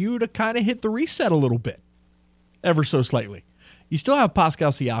for you to kind of hit the reset a little bit, ever so slightly. You still have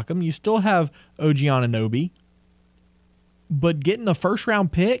Pascal Siakam, you still have OG Anunoby, but getting a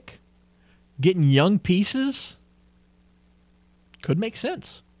first-round pick, getting young pieces, could make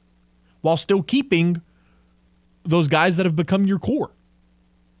sense, while still keeping those guys that have become your core.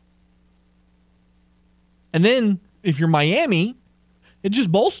 And then if you're Miami, it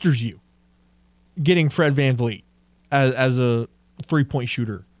just bolsters you getting Fred VanVleet as a three-point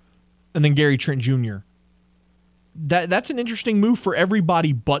shooter, and then Gary Trent Jr. That's an interesting move for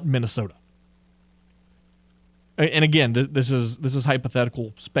everybody but Minnesota. And again, this is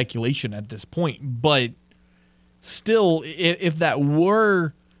hypothetical speculation at this point, but still, if that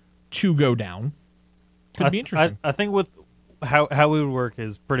were to go down, could be interesting. I think with how it would work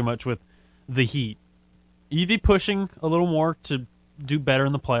is pretty much with the Heat. You'd be pushing a little more to do better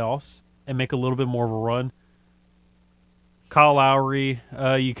in the playoffs and make a little bit more of a run. Kyle Lowry,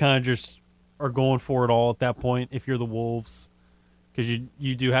 you kind of just are going for it all at that point if you're the Wolves, because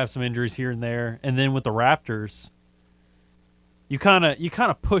you do have some injuries here and there. And then with the Raptors, you kind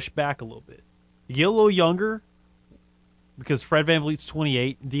of push back a little bit. You get a little younger because Fred VanVleet's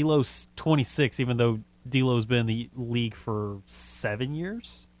 28, D'Lo's 26, even though D'Lo's been in the league for 7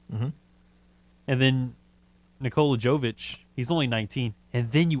 years. Mm-hmm. And then Nikola Jovic, he's only 19.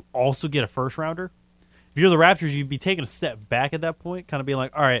 And then you also get a first rounder. If you're the Raptors, you'd be taking a step back at that point, kind of being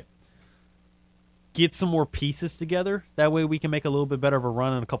like, all right, get some more pieces together. That way we can make a little bit better of a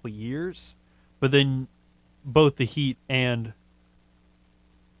run in a couple of years. But then both the Heat and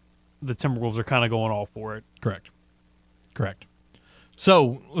the Timberwolves are kind of going all for it. Correct.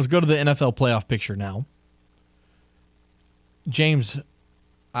 So let's go to the NFL playoff picture now. James,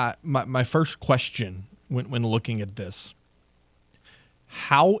 my first question when looking at this,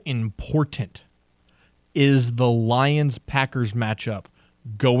 how important is the Lions-Packers matchup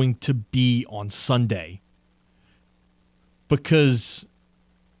going to be on Sunday? Because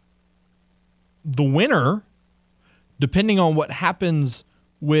the winner, depending on what happens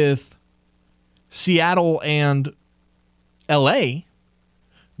with Seattle and LA,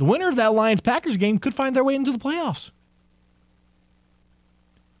 the winner of that Lions-Packers game could find their way into the playoffs.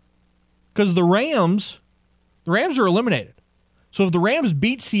 Because the Rams are eliminated. So if the Rams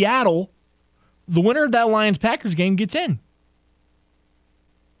beat Seattle, the winner of that Lions-Packers game gets in.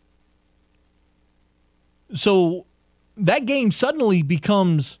 So that game suddenly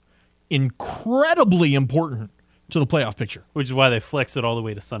becomes incredibly important to the playoff picture. Which is why they flex it all the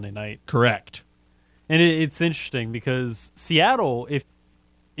way to Sunday night. Correct. And it's interesting because Seattle,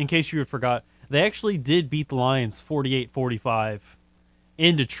 in case you had forgot, they actually did beat the Lions 48-45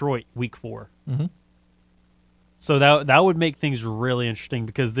 in Detroit week 4. Mm-hmm. So that would make things really interesting,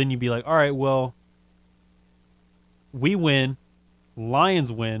 because then you'd be like, all right, well, we win,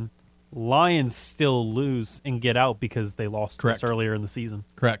 Lions win, Lions still lose and get out because they lost to us earlier in the season.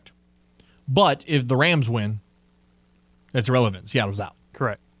 Correct. But if the Rams win, it's irrelevant. Seattle's out.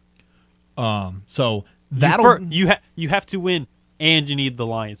 Correct. So that'll you have to win, and you need the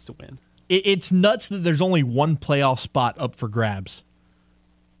Lions to win. It's nuts that there's only one playoff spot up for grabs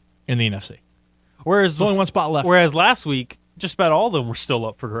in the NFC. Whereas there's only one spot left. Whereas last week, just about all of them were still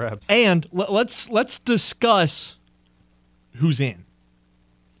up for grabs. And let's discuss who's in.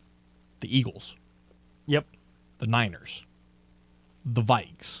 The Eagles. Yep. The Niners. The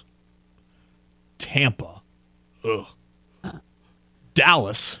Vikes. Tampa. Ugh.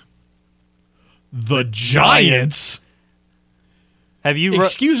 Dallas. The Giants. Have you?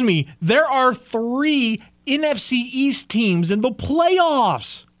 Excuse me. There are 3 NFC East teams in the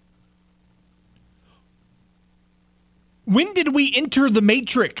playoffs. When did we enter the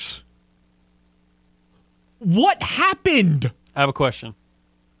Matrix? What happened? I have a question.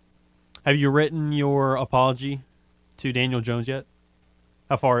 Have you written your apology to Daniel Jones yet?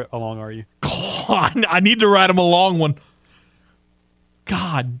 How far along are you? God, I need to write him a long one.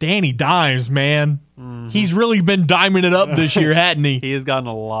 God, Danny Dimes, man. Mm-hmm. He's really been diming it up this year, hadn't he? He has gotten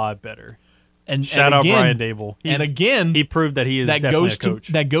a lot better. And shout out Brian Dable. He proved that he is definitely a coach.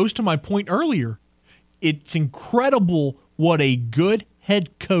 That goes to my point earlier. It's incredible what a good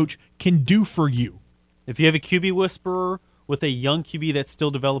head coach can do for you. If you have a QB whisperer with a young QB that's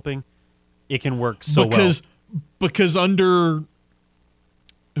still developing, it can work so well. Because under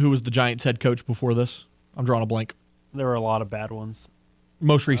who was the Giants head coach before this? I'm drawing a blank. There were a lot of bad ones.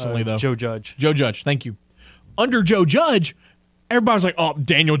 Most recently, though. Joe Judge. Joe Judge, thank you. Under Joe Judge, everybody's like, oh,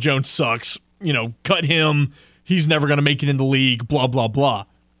 Daniel Jones sucks. Cut him. He's never going to make it in the league, blah, blah, blah.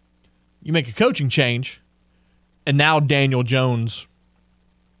 You make a coaching change, and now Daniel Jones,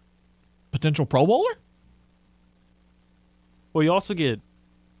 potential Pro Bowler? Well, you also get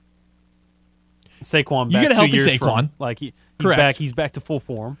Saquon back. You get a healthy 2 years Saquon. He's back. He's back to full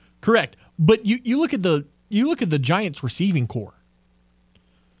form. Correct. But you look at the Giants receiving core.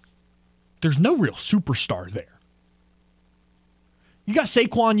 There's no real superstar there. You got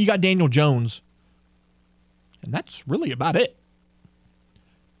Saquon, you got Daniel Jones, and that's really about it.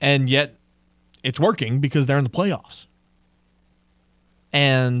 And yet, it's working because they're in the playoffs.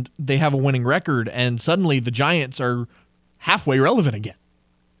 And they have a winning record, and suddenly the Giants are halfway relevant again.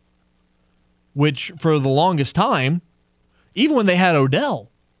 Which, for the longest time, even when they had Odell,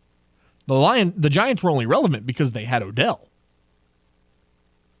 the Giants were only relevant because they had Odell.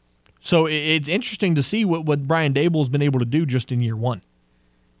 So it's interesting to see what Brian Daboll's been able to do just in year one.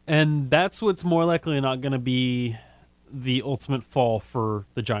 And that's what's more likely not going to be the ultimate fall for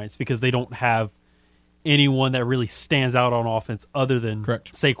the Giants, because they don't have anyone that really stands out on offense other than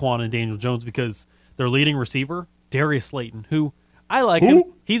Saquon and Daniel Jones, because their leading receiver, Darius Slayton, who I like him.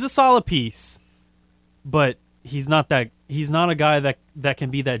 He's a solid piece, but he's not a guy that can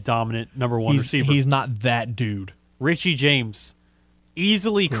be that dominant number one receiver. He's not that dude. Richie James,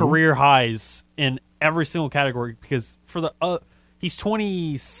 easily career highs in every single category, because for the he's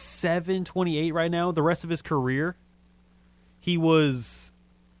 27, 28 right now. The rest of his career, he was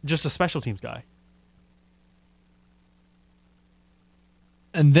just a special teams guy.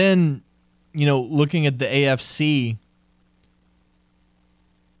 And then, looking at the AFC,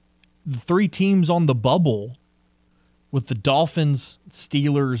 the three teams on the bubble with the Dolphins,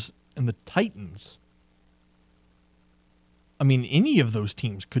 Steelers, and the Titans. I mean, any of those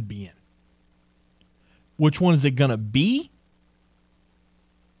teams could be in. Which one is it going to be?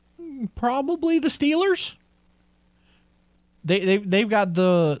 Probably the Steelers. They've got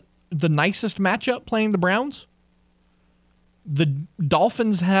the nicest matchup playing the Browns. The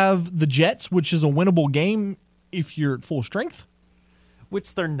Dolphins have the Jets, which is a winnable game if you're at full strength.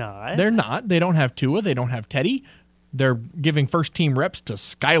 Which they're not. They're not. They don't have Tua. They don't have Teddy. They're giving first-team reps to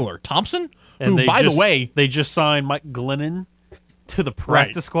Skylar Thompson, who, by the way... They just signed Mike Glennon to the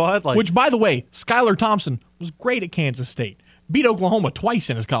practice squad. Which, by the way, Skylar Thompson was great at Kansas State. Beat Oklahoma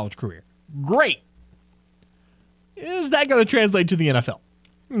twice in his college career. Great. Is that going to translate to the NFL?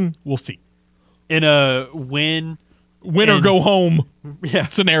 We'll see. In a win or go home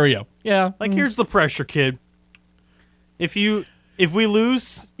scenario. Yeah. Here's the pressure, kid. If we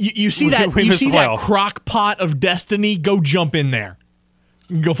lose, you see that crock pot of destiny, go jump in there.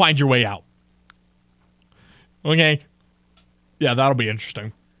 Go find your way out. Okay. Yeah, that'll be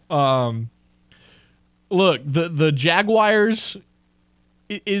interesting. Look, the Jaguars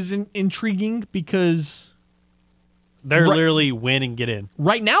is intriguing because they're literally win and get in.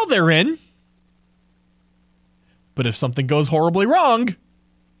 Right now they're in. But if something goes horribly wrong,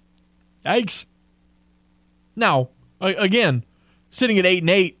 yikes. Now, again, sitting at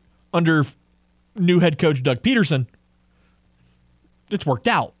 8-8 under new head coach Doug Peterson, it's worked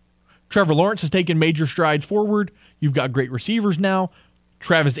out. Trevor Lawrence has taken major strides forward. You've got great receivers now.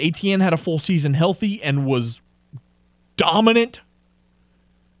 Travis Etienne had a full season healthy and was dominant.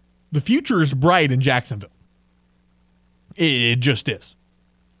 The future is bright in Jacksonville. It just is.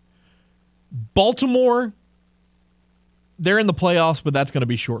 Baltimore, they're in the playoffs, but that's going to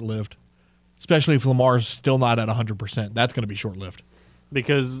be short-lived. Especially if Lamar's still not at 100%. That's going to be short-lived.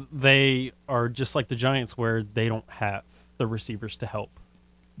 Because they are just like the Giants, where they don't have the receivers to help.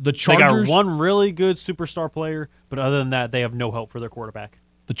 The Chargers, they got one really good superstar player, but other than that, they have no help for their quarterback.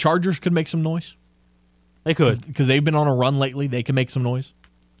 The Chargers could make some noise. They could. Because they've been on a run lately. They can make some noise.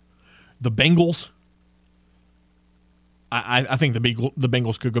 The Bengals, I think the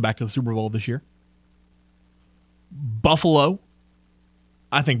Bengals could go back to the Super Bowl this year. Buffalo,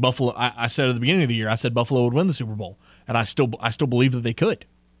 I think Buffalo. I said at the beginning of the year, I said Buffalo would win the Super Bowl, and I still believe that they could.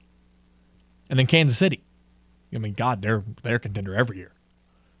 And then Kansas City, I mean, God, they're a contender every year.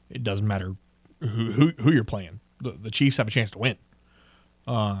 It doesn't matter who you're playing. The Chiefs have a chance to win.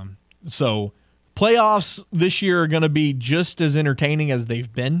 So playoffs this year are going to be just as entertaining as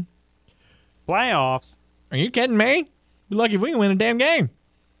they've been. Playoffs? Are you kidding me? Be lucky if we can win a damn game.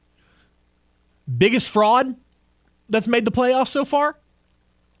 Biggest fraud that's made the playoffs so far?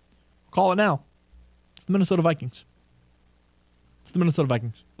 Call it now. It's the Minnesota Vikings.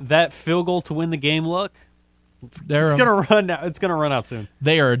 That field goal to win the game look, it's gonna run out. It's gonna run out soon.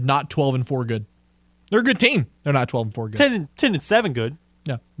 They are not 12-4 good. They're a good team. They're not 12-4 good. 10-7 good.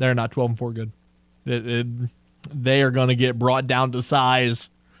 Yeah, they're not 12-4 good. They are gonna get brought down to size.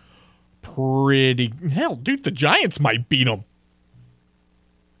 Pretty hell, dude. The Giants might beat them.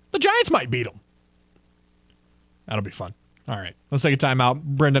 That'll be fun. All right, let's take a timeout.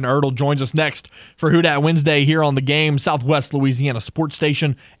 Brendan Ertl joins us next for Who Dat Wednesday here on The Game, Southwest Louisiana Sports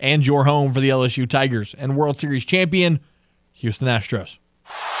Station, and your home for the LSU Tigers and World Series champion, Houston Astros.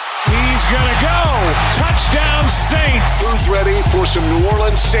 He's going to go. Touchdown, Saints. Who's ready for some New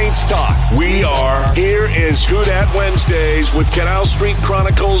Orleans Saints talk? We are. Here is Who Dat Wednesdays with Canal Street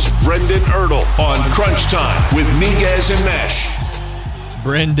Chronicles' Brendan Ertl on Crunch Time with Miguez and Mesh.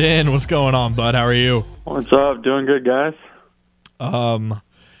 Brendan, what's going on, bud? How are you? What's up? Doing good, guys.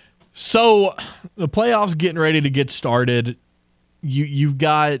 So the playoffs getting ready to get started. You've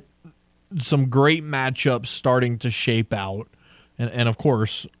got some great matchups starting to shape out. And of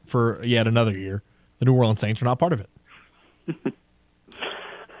course, for yet another year, the New Orleans Saints are not part of it.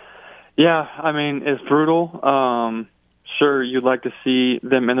 Yeah, I mean, it's brutal. Sure, you'd like to see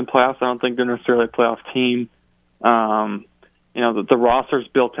them in the playoffs. I don't think they're necessarily a playoff team. The roster's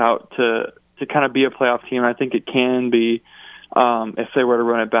built out to kind of be a playoff team. I think it can be if they were to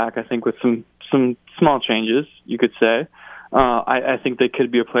run it back. I think with some small changes, you could say. I think they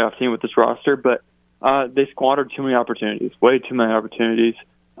could be a playoff team with this roster, but they squandered too many opportunities, way too many opportunities.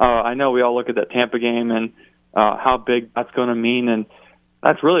 I know we all look at that Tampa game and how big that's going to mean, and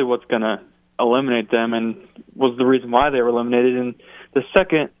that's really what's going to eliminate them and was the reason why they were eliminated. And the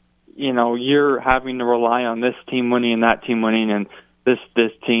second, you're having to rely on this team winning and that team winning and this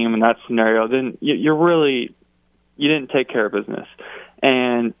team and that scenario, then you didn't take care of business.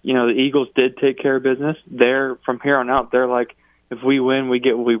 And, the Eagles did take care of business. From here on out, they're like, if we win, we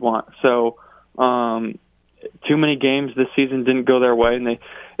get what we want. So too many games this season didn't go their way, and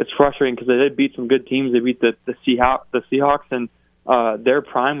it's frustrating because they did beat some good teams. They beat the Seahawks and their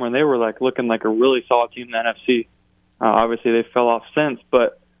prime when they were looking like a really solid team in the NFC. Obviously, they fell off since,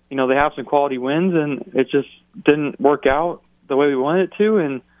 but they have some quality wins, and it just didn't work out the way we wanted it to.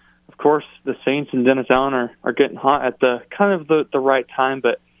 And of course, the Saints and Dennis Allen are getting hot at the kind of the right time,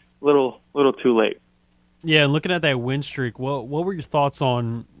 but a little too late. Yeah, and looking at that win streak, what were your thoughts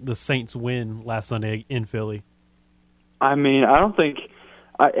on the Saints' win last Sunday in Philly? I mean, I don't think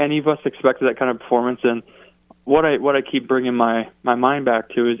any of us expected that kind of performance, and what I keep bringing my mind back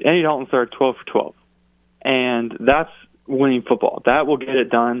to is Andy Dalton started 12 for 12, and that's winning football. That will get it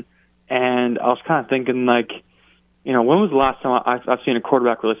done. And I was kind of thinking, when was the last time I've seen a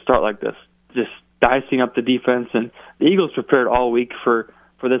quarterback really start like this, just dicing up the defense? And the Eagles prepared all week for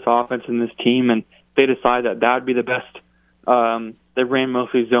this offense and this team, and they decided that would be the best. They ran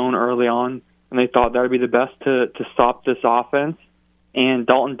mostly zone early on, and they thought that would be the best to stop this offense. And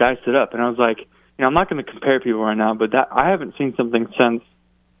Dalton diced it up, and I was like, I'm not going to compare people right now, but I haven't seen something since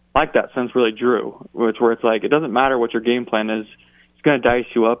really Drew, where it's like it doesn't matter what your game plan is, it's going to dice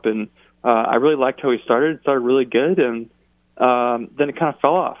you up. And I really liked how he started. It started really good, and then it kind of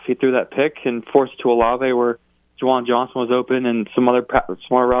fell off. He threw that pick and forced it to Olave where Juwan Johnson was open, and some other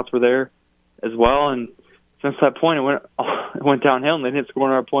smart routes were there as well. And since that point, it went downhill, and they didn't score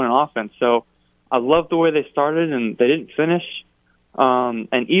another point on offense. So I love the way they started, and they didn't finish.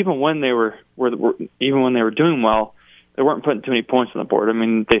 And even when they were doing well, they weren't putting too many points on the board. I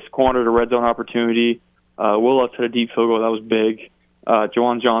mean, they squandered a red zone opportunity. Willis had a deep field goal that was big.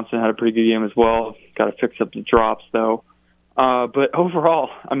 Juwan Johnson had a pretty good game as well. Got to fix up the drops though. But overall,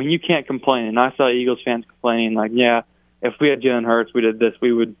 I mean, you can't complain. And I saw Eagles fans complaining if we had Jalen Hurts, we did this,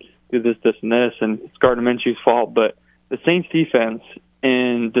 we would do this, this, and this, and it's Gardner Minshew's fault. But the Saints defense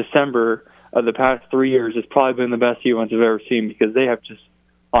in December of the past 3 years has probably been the best defense I've ever seen, because they have just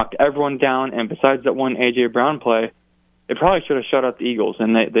locked everyone down. And besides that one A.J. Brown play, they probably should have shut out the Eagles.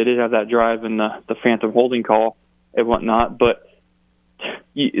 And they did have that drive and the phantom holding call and whatnot. But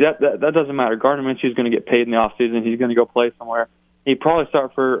that doesn't matter. Gardner Minshew is going to get paid in the offseason. He's going to go play somewhere. He'd probably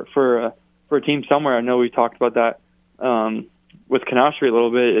start for a team somewhere. I know we talked about that with Canastri a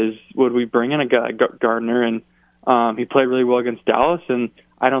little bit, is would we bring in a guy like Gardner? And he played really well against Dallas, and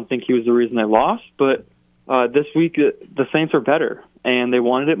I don't think he was the reason they lost. But this week, the Saints are better, and they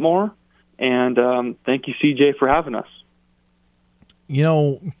wanted it more. And thank you, CJ, for having us.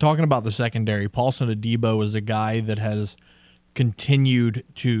 Talking about the secondary, Paulson Adebo is a guy that has continued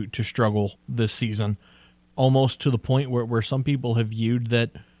to struggle this season, almost to the point where some people have viewed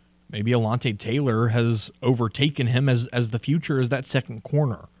that maybe Alontae Taylor has overtaken him as the future as that second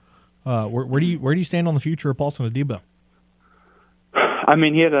corner. Where do you stand on the future of Paulson Adebo? I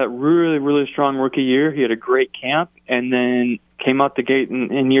mean, he had a really, really strong rookie year. He had a great camp, and then came out the gate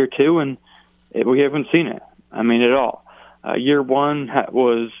in year two, and we haven't seen it. I mean, at all. Year one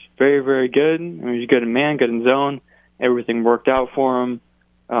was very, very good. I mean, he was good in man, good in zone. Everything worked out for him.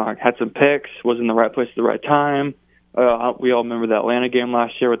 Had some picks, was in the right place at the right time. We all remember the Atlanta game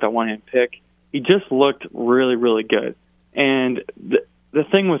last year with that one-hand pick. He just looked really, really good. And the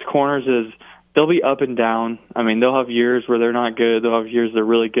thing with corners is they'll be up and down. I mean, they'll have years where they're not good. They'll have years they're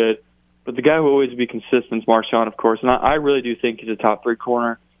really good. But the guy who will always be consistent is Marshawn, of course. And I really do think he's a top three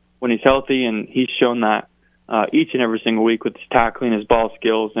corner when he's healthy, and he's shown that each and every single week with his tackling, his ball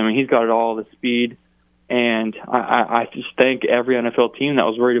skills. I mean, he's got it all, the speed. And I just thank every NFL team that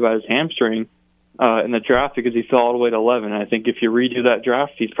was worried about his hamstring in the draft because he fell all the way to 11. And I think if you redo that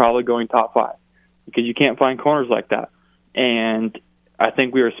draft, he's probably going top 5 because you can't find corners like that. And I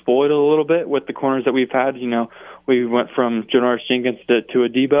think we were spoiled a little bit with the corners that we've had. We went from Janoris Jenkins to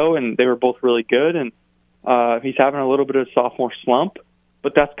Adebo, and they were both really good. And he's having a little bit of a sophomore slump,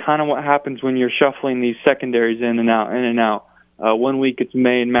 but that's kind of what happens when you're shuffling these secondaries in and out. 1 week it's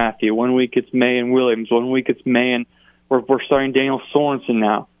May and Matthew, 1 week it's May and Williams, 1 week it's May and we're starting Daniel Sorensen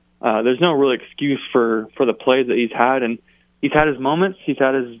now. There's no real excuse for the plays that he's had, and he's had his moments. He's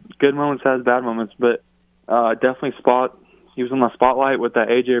had his good moments, had his bad moments, but definitely he was on the spotlight with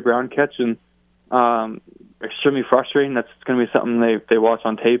that A.J. Brown catch, and extremely frustrating. That's going to be something they watch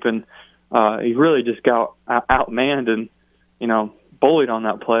on tape, and he really just got outmanned and bullied on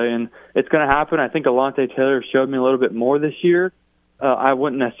that play, and it's going to happen. I think Alontae Taylor showed me a little bit more this year. I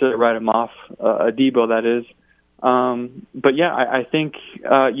wouldn't necessarily write him off, Adebo, that is. But yeah, I think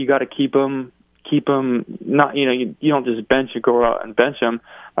you got to keep him. Not you don't just bench and go out and bench him.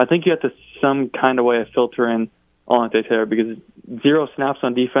 I think you have to some kind of way of filtering Alontae Taylor because 0 snaps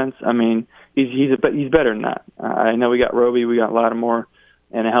on defense. I mean, he's better than that. I know we got Roby, we got Lattimore,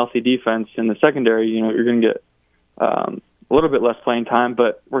 and a healthy defense in the secondary. You're going to get a little bit less playing time,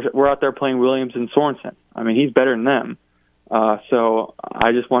 but we're out there playing Williams and Sorensen. I mean, he's better than them. So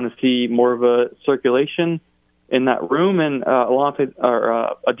I just want to see more of a circulation in that room, and Alontae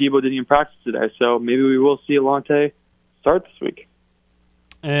or Adebo didn't even practice today, so maybe we will see Alontae start this week.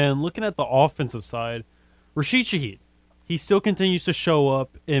 And looking at the offensive side, Rashid Shaheed, he still continues to show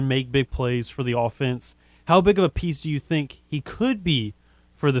up and make big plays for the offense. How big of a piece do you think he could be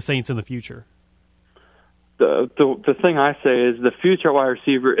for the Saints in the future? The thing I say is the future wide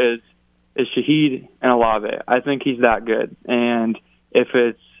receiver is Shaheed and Olave. I think he's that good, and if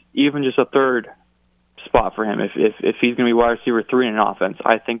it's even just a third spot for him, if he's going to be wide receiver 3 in an offense,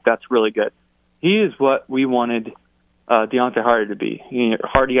 I think that's really good. He is what we wanted Deontay Hardy to be.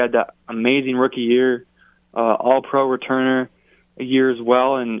 Hardy had that amazing rookie year, all-pro returner year as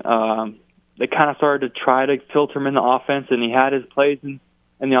well, and they kind of started to try to filter him in the offense, and he had his plays in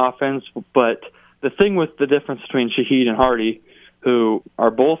the offense. But the thing with the difference between Shaheed and Hardy, who are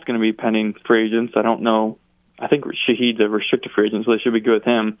both going to be pending free agents, I don't know. I think Shaheed's a restricted free agent, so they should be good with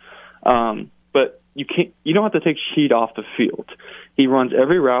him. But you don't have to take Shaheed off the field. He runs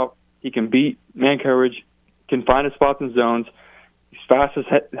every route. He can beat man coverage, can find his spots in zones. He's fast as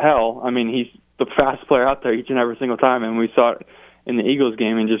hell. I mean, he's the fastest player out there each and every single time, and we saw it in the Eagles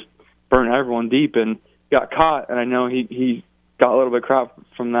game and just burned everyone deep and got caught. And I know he got a little bit of crap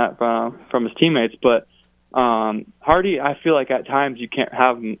from that from his teammates, but Hardy, I feel like at times you can't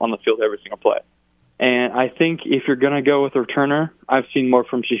have him on the field every single play. And I think if you're going to go with a returner, I've seen more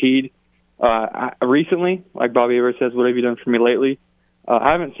from Shaheed recently. Like Bobby Everett says, what have you done for me lately?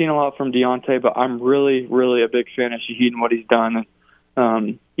 I haven't seen a lot from Deontay, but I'm really, really a big fan of Shaheed and what he's done.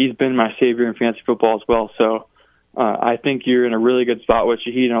 And he's been my savior in fantasy football as well. So I think you're in a really good spot with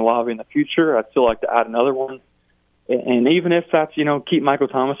Shaheed and Olave in the future. I'd still like to add another one. And even if that's, keep Michael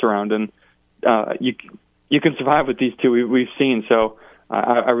Thomas around. And you can survive with these two we've seen. So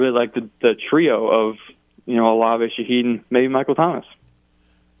I really like the trio of, Olave, Shaheed, and maybe Michael Thomas.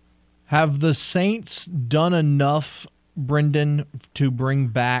 Have the Saints done enough, Brendan, to bring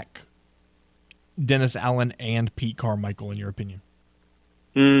back Dennis Allen and Pete Carmichael, in your opinion?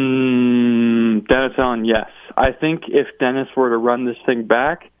 Dennis Allen, yes. I think if Dennis were to run this thing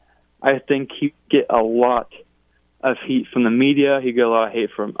back, I think he'd get a lot of heat from the media. He'd get a lot of hate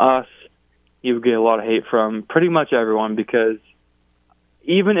from us. He would get a lot of hate from pretty much everyone, because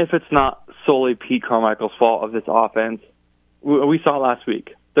even if it's not solely Pete Carmichael's fault of this offense, we saw it last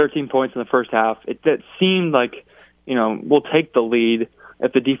week. 13 points in the first half. It seemed like, we'll take the lead.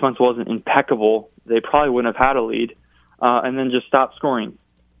 If the defense wasn't impeccable, they probably wouldn't have had a lead, and then just stopped scoring.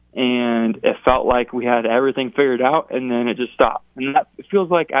 And it felt like we had everything figured out, and then it just stopped. And it feels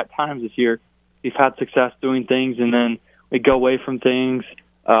like at times this year we've had success doing things, and then we go away from things.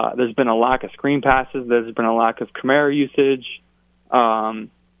 There's been a lack of screen passes. There's been a lack of Kamara usage. And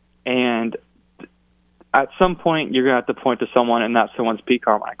at some point, you're going to have to point to someone, and that someone's Pete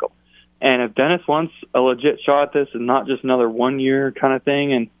Carmichael. And if Dennis wants a legit shot at this and not just another 1 year kind of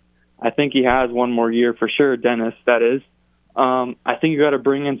thing, and I think he has one more year for sure, Dennis, that is, I think you got to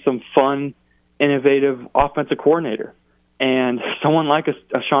bring in some fun, innovative offensive coordinator and someone like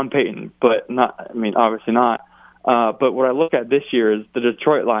a Sean Payton, but obviously not. But what I look at this year is the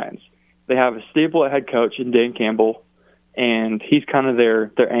Detroit Lions. They have a stable head coach in Dan Campbell, and he's kind of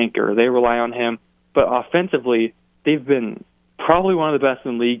their anchor. They rely on him. But offensively, they've been probably one of the best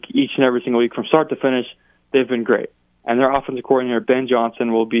in the league each and every single week. From start to finish, they've been great. and their offensive coordinator, Ben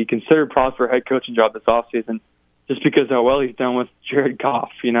Johnson, will be considered probably for a head coaching job this offseason just because how well he's done with Jared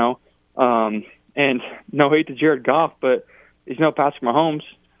Goff, And no hate to Jared Goff, but he's no Patrick Mahomes.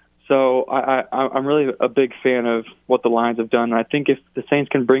 So I'm really a big fan of what the Lions have done. And I think if the Saints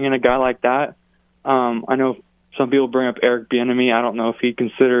can bring in a guy like that, I know some people bring up Eric Bieniemy. I don't know if he'd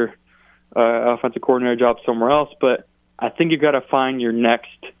consider offensive coordinator job somewhere else, but I think you've got to find your next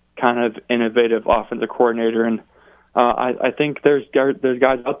kind of innovative offensive coordinator. And I think there's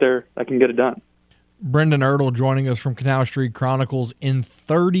guys out there that can get it done. Brendan Ertl joining us from Canal Street Chronicles in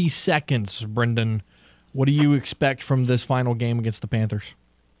 30 seconds. Brendan, what do you expect from this final game against the Panthers?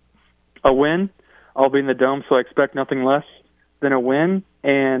 A win. I'll be in the Dome, so I expect nothing less than a win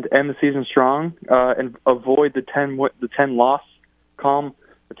and end the season strong and avoid the 10 loss column.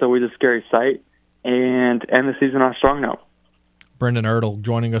 It's always a scary sight. And end the season on a strong note. Brendan Ertl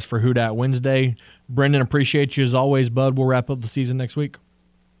joining us for Who Dat Wednesday. Brendan, appreciate you as always, bud. We'll wrap up the season next week.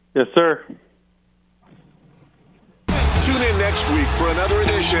 Yes, sir. Tune in next week for another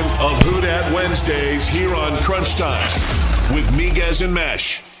edition of Who Dat Wednesdays here on Crunch Time with Miguez and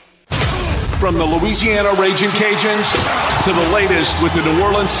Mesh. From the Louisiana Raging Cajuns to the latest with the New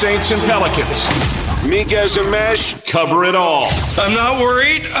Orleans Saints and Pelicans, Miguez and Mesh cover it all. I'm not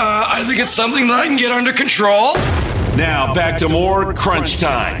worried. I think it's something that I can get under control. Now back to more Crunch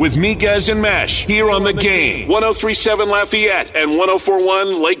Time with Miguez and Mesh here on The Game. 103.7 Lafayette and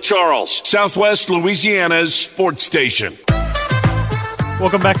 104.1 Lake Charles, Southwest Louisiana's sports station.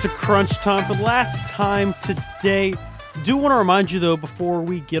 Welcome back to Crunch Time for the last time today. Do want to remind you, though, before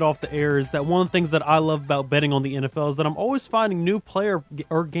we get off the air, is that one of the things that I love about betting on the NFL is that I'm always finding new player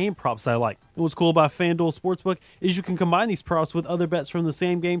or game props I like. And what's cool about FanDuel Sportsbook is you can combine these props with other bets from the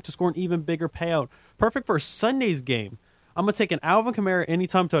same game to score an even bigger payout. Perfect for Sunday's game. I'm going to take an Alvin Kamara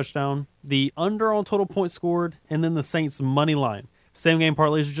anytime touchdown, the under on total points scored, and then the Saints money line. Same game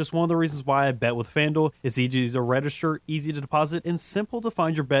parlays are just one of the reasons why I bet with FanDuel. It's easy to register, easy to deposit, and simple to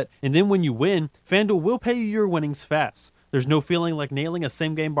find your bet. And then when you win, FanDuel will pay you your winnings fast. There's no feeling like nailing a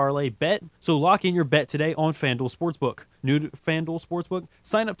same-game parlay bet, so lock in your bet today on FanDuel Sportsbook. New to FanDuel Sportsbook?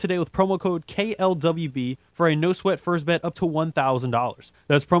 Sign up today with promo code KLWB for a no-sweat first bet up to $1,000.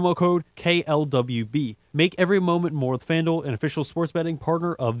 That's promo code KLWB. Make every moment more with FanDuel, an official sports betting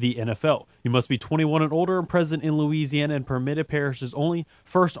partner of the NFL. You must be 21 and older and present in Louisiana and permitted parishes only.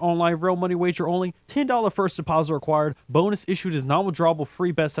 First online real money wager only. $10 first deposit required. Bonus issued is non-withdrawable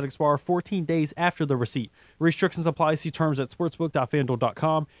free bets that expire 14 days after the receipt. Restrictions apply. See terms at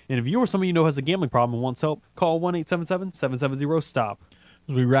sportsbook.fanduel.com. And if you or somebody you know has a gambling problem and wants help, call 1-877-770-STOP.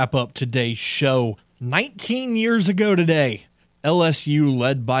 As we wrap up today's show, 19 years ago today, LSU,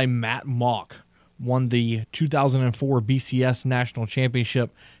 led by Matt Mock, won the 2004 BCS National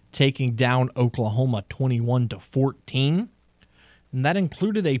Championship, taking down Oklahoma 21-14. And that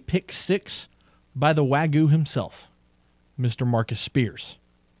included a pick six by the Wagyu himself, Mr. Marcus Spears.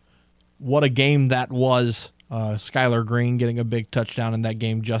 What a game that was. Skylar Green getting a big touchdown in that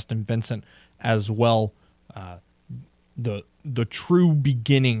game, Justin Vincent as well. The true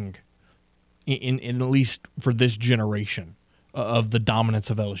beginning, in at least for this generation, of the dominance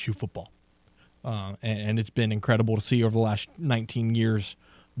of LSU football. And it's been incredible to see over the last 19 years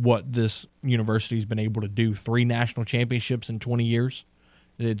what this university's been able to do. 3 national championships in 20 years.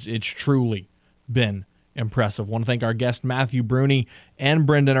 It's truly been impressive. I want to thank our guest Matthew Bruni and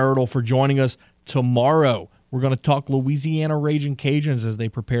Brendan Ertl for joining us. Tomorrow, we're going to talk Louisiana Raging Cajuns as they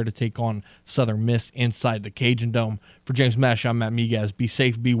prepare to take on Southern Miss inside the Cajun Dome. For James Mesh, I'm Matt Miguez. Be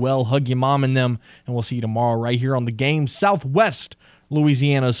safe, be well, hug your mom and them, and we'll see you tomorrow right here on The Game, Southwest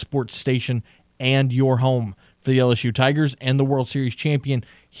Louisiana's sports station and your home for the LSU Tigers and the World Series champion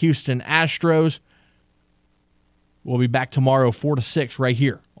Houston Astros. We'll be back tomorrow 4 to 6 right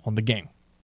here on The Game.